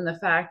also in the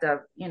fact of,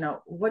 you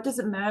know, what does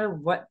it matter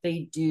what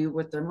they do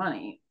with their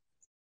money?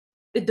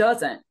 It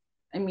doesn't.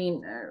 I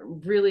mean,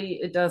 really,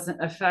 it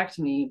doesn't affect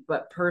me.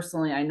 But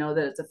personally, I know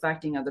that it's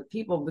affecting other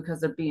people because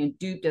they're being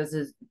duped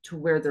as to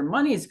where their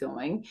money's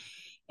going.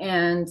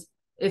 And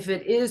if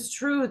it is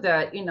true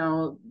that, you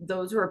know,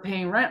 those who are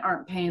paying rent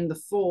aren't paying the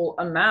full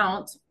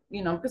amount,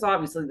 you know, because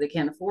obviously they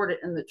can't afford it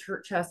and the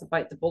church has to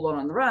bite the bullet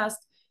on the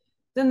rest,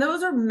 then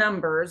those are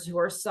members who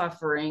are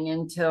suffering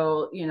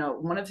until, you know,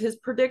 one of his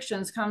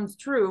predictions comes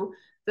true,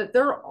 that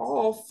they're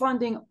all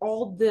funding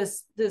all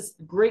this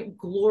great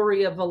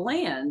glory of a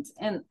land.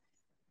 And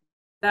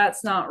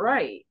that's not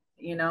right,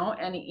 you know.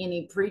 And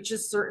he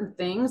preaches certain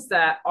things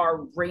that are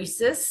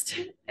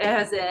racist,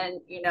 as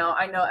in, you know,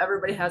 I know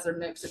everybody has their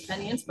mixed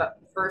opinions, but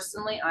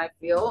personally I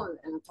feel,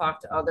 and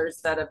talk to others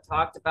that have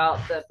talked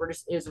about the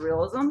British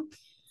Israelism,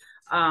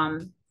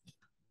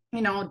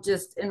 you know,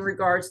 just in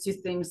regards to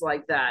things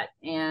like that.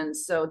 And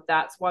so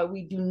that's why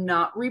we do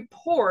not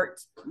report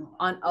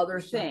on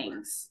other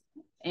things,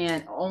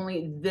 and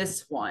only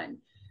this one.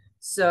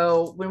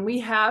 So when we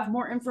have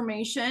more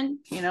information,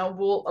 you know,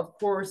 we'll of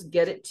course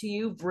get it to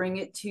you, bring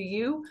it to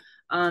you.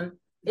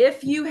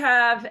 If you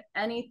have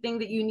anything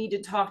that you need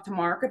to talk to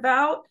Mark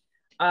about,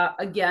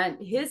 again,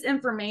 his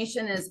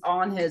information is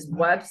on his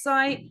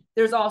website.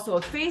 There's also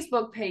a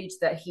Facebook page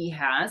that he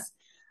has.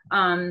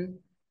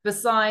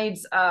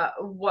 Besides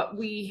what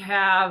we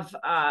have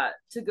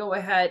to go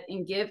ahead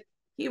and give,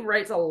 he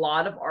writes a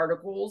lot of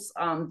articles.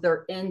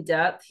 They're in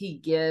depth. He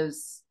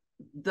gives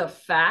the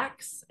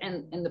facts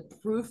and the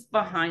proof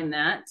behind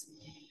that.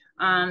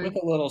 With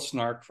a little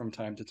snark from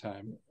time to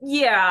time.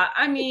 Yeah,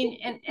 I mean,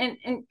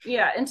 and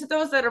yeah, and to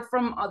those that are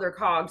from other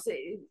cogs,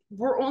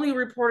 we're only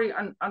reporting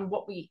on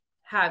what we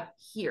have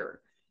here.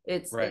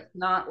 It's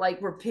not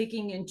like we're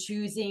picking and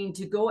choosing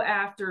to go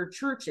after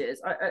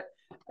churches.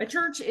 A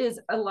church is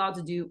allowed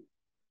to do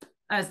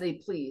as they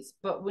please,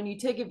 but when you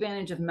take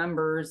advantage of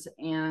members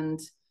and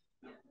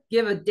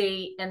give a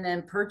date and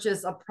then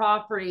purchase a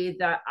property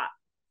that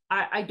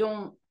I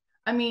don't,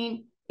 I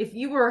mean, if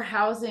you were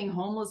housing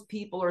homeless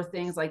people or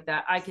things like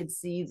that, I could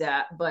see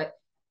that, but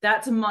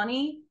that's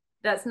money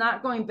that's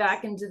not going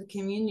back into the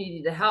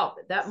community to help.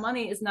 That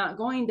money is not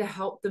going to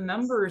help the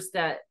members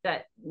that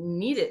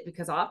need it,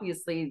 because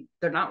obviously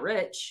they're not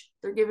rich.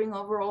 They're giving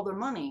over all their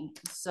money.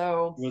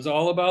 So it was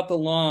all about the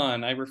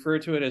lawn. I refer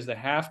to it as the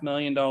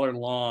 $500,000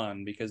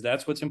 lawn, because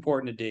that's what's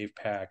important to Dave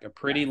Pack, a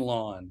pretty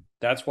lawn.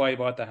 That's why he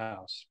bought the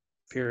house,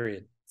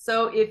 period.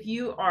 So if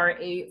you are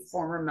a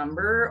former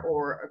member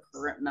or a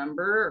current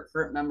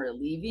member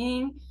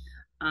leaving,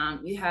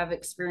 you have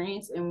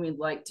experience and we'd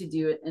like to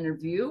do an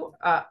interview,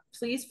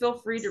 please feel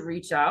free to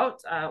reach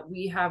out.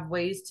 We have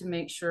ways to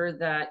make sure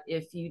that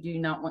if you do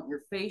not want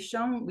your face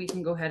shown, we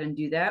can go ahead and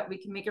do that. We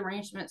can make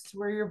arrangements to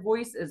where your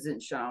voice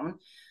isn't shown.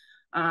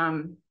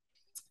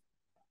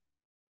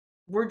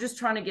 We're just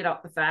trying to get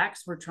out the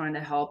facts. We're trying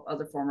to help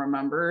other former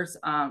members.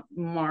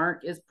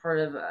 Mark is part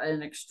of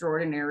an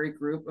extraordinary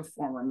group of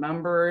former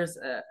members,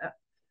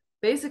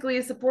 basically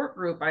a support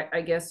group,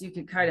 I guess you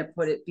could kind of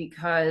put it,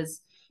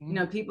 because, you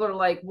know, people are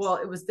like, well,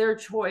 it was their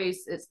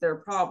choice, it's their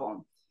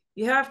problem.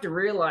 You have to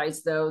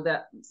realize, though,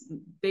 that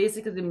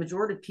basically the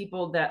majority of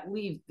people that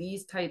leave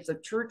these types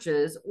of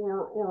churches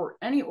or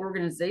any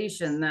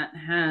organization that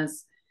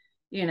has,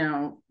 you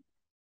know,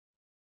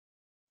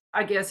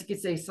 I guess you could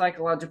say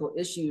psychological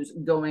issues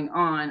going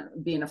on,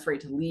 being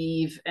afraid to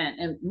leave.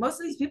 And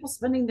most of these people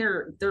spending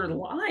their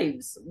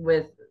lives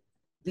with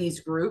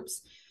these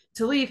groups,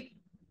 to leave,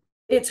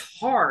 it's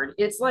hard.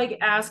 It's like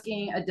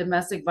asking a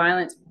domestic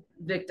violence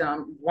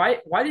victim,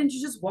 why didn't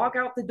you just walk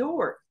out the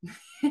door?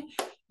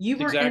 You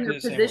weren't in their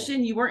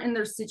position, you weren't in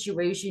their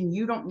situation,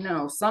 you don't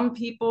know. Some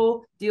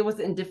people deal with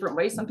it in different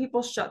ways. Some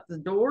people shut the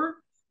door,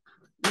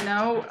 you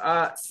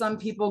know, some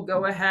people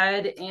go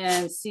ahead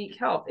and seek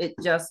help. It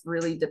just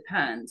really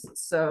depends.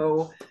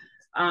 So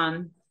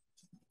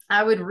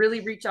I would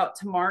really reach out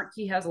to Mark.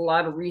 He has a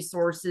lot of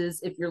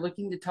resources. If you're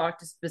looking to talk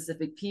to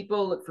specific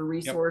people, look for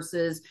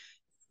resources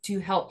to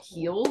help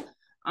heal.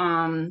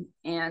 And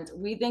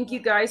we thank you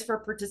guys for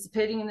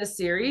participating in this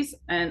series.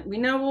 And we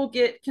know we'll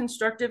get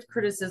constructive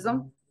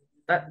criticism.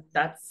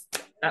 That's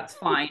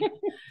fine.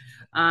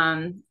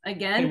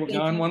 Again, hey,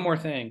 John, one more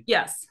thing.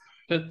 Yes.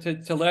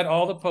 To let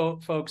all the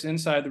folks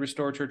inside the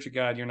Restored Church of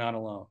God, you're not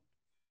alone.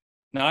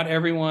 Not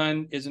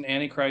everyone is an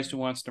antichrist who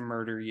wants to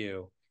murder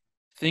you.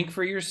 Think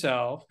for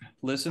yourself.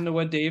 Listen to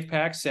what Dave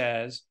Pack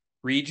says.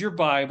 Read your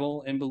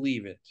Bible and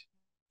believe it.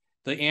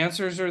 The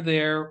answers are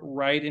there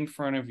right in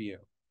front of you.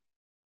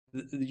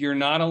 You're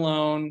not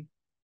alone.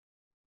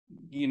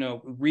 You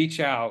know, reach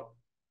out,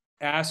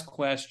 ask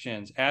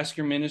questions, ask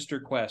your minister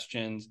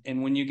questions.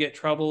 And when you get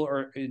trouble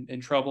or in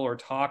trouble or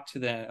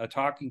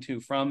talking to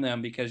from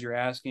them because you're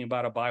asking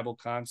about a Bible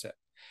concept,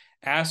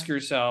 ask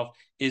yourself,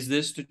 is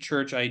this the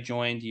church I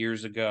joined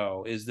years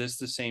ago? Is this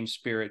the same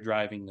spirit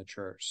driving the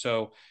church?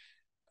 So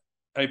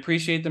I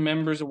appreciate the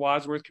members of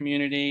Wadsworth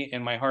community,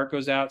 and my heart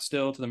goes out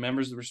still to the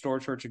members of the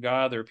Restored Church of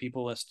God. There are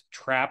people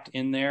trapped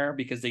in there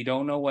because they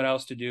don't know what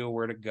else to do or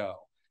where to go.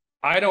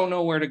 I don't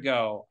know where to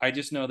go. I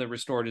just know that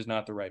Restored is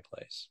not the right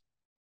place.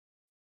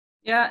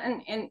 Yeah,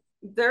 and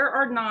there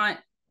are not,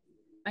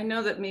 I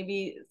know that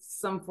maybe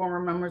some former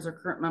members or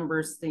current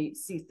members, they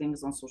see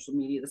things on social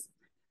media, this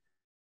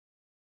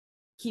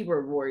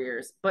keyboard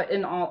warriors, but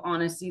in all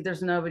honesty,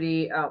 there's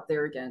nobody out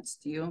there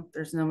against you.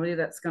 There's nobody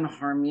that's going to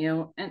harm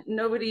you, and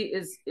nobody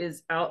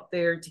is out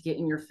there to get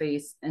in your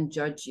face and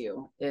judge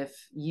you. If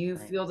you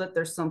feel that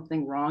there's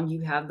something wrong,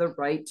 you have the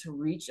right to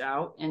reach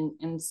out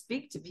and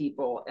speak to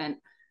people. And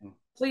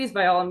please,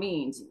 by all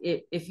means,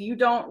 if you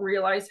don't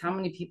realize how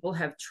many people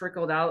have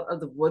trickled out of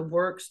the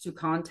woodworks to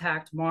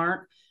contact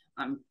Mark,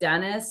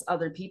 Dennis,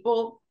 other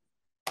people,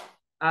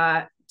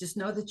 just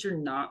know that you're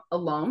not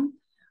alone.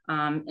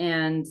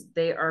 And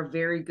they are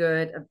very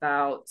good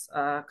about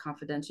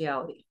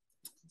confidentiality.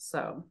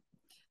 So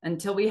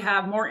until we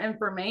have more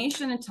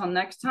information, until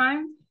next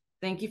time,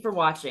 thank you for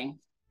watching.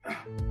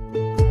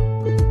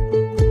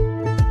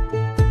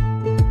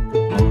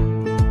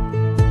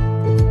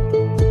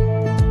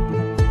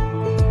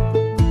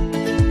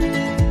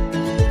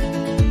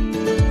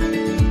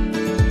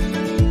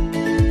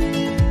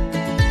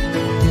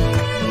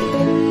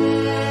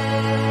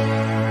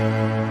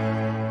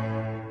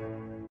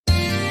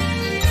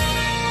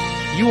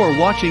 You are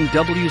watching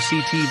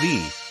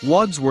WCTV,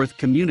 Wadsworth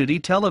Community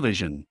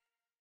Television.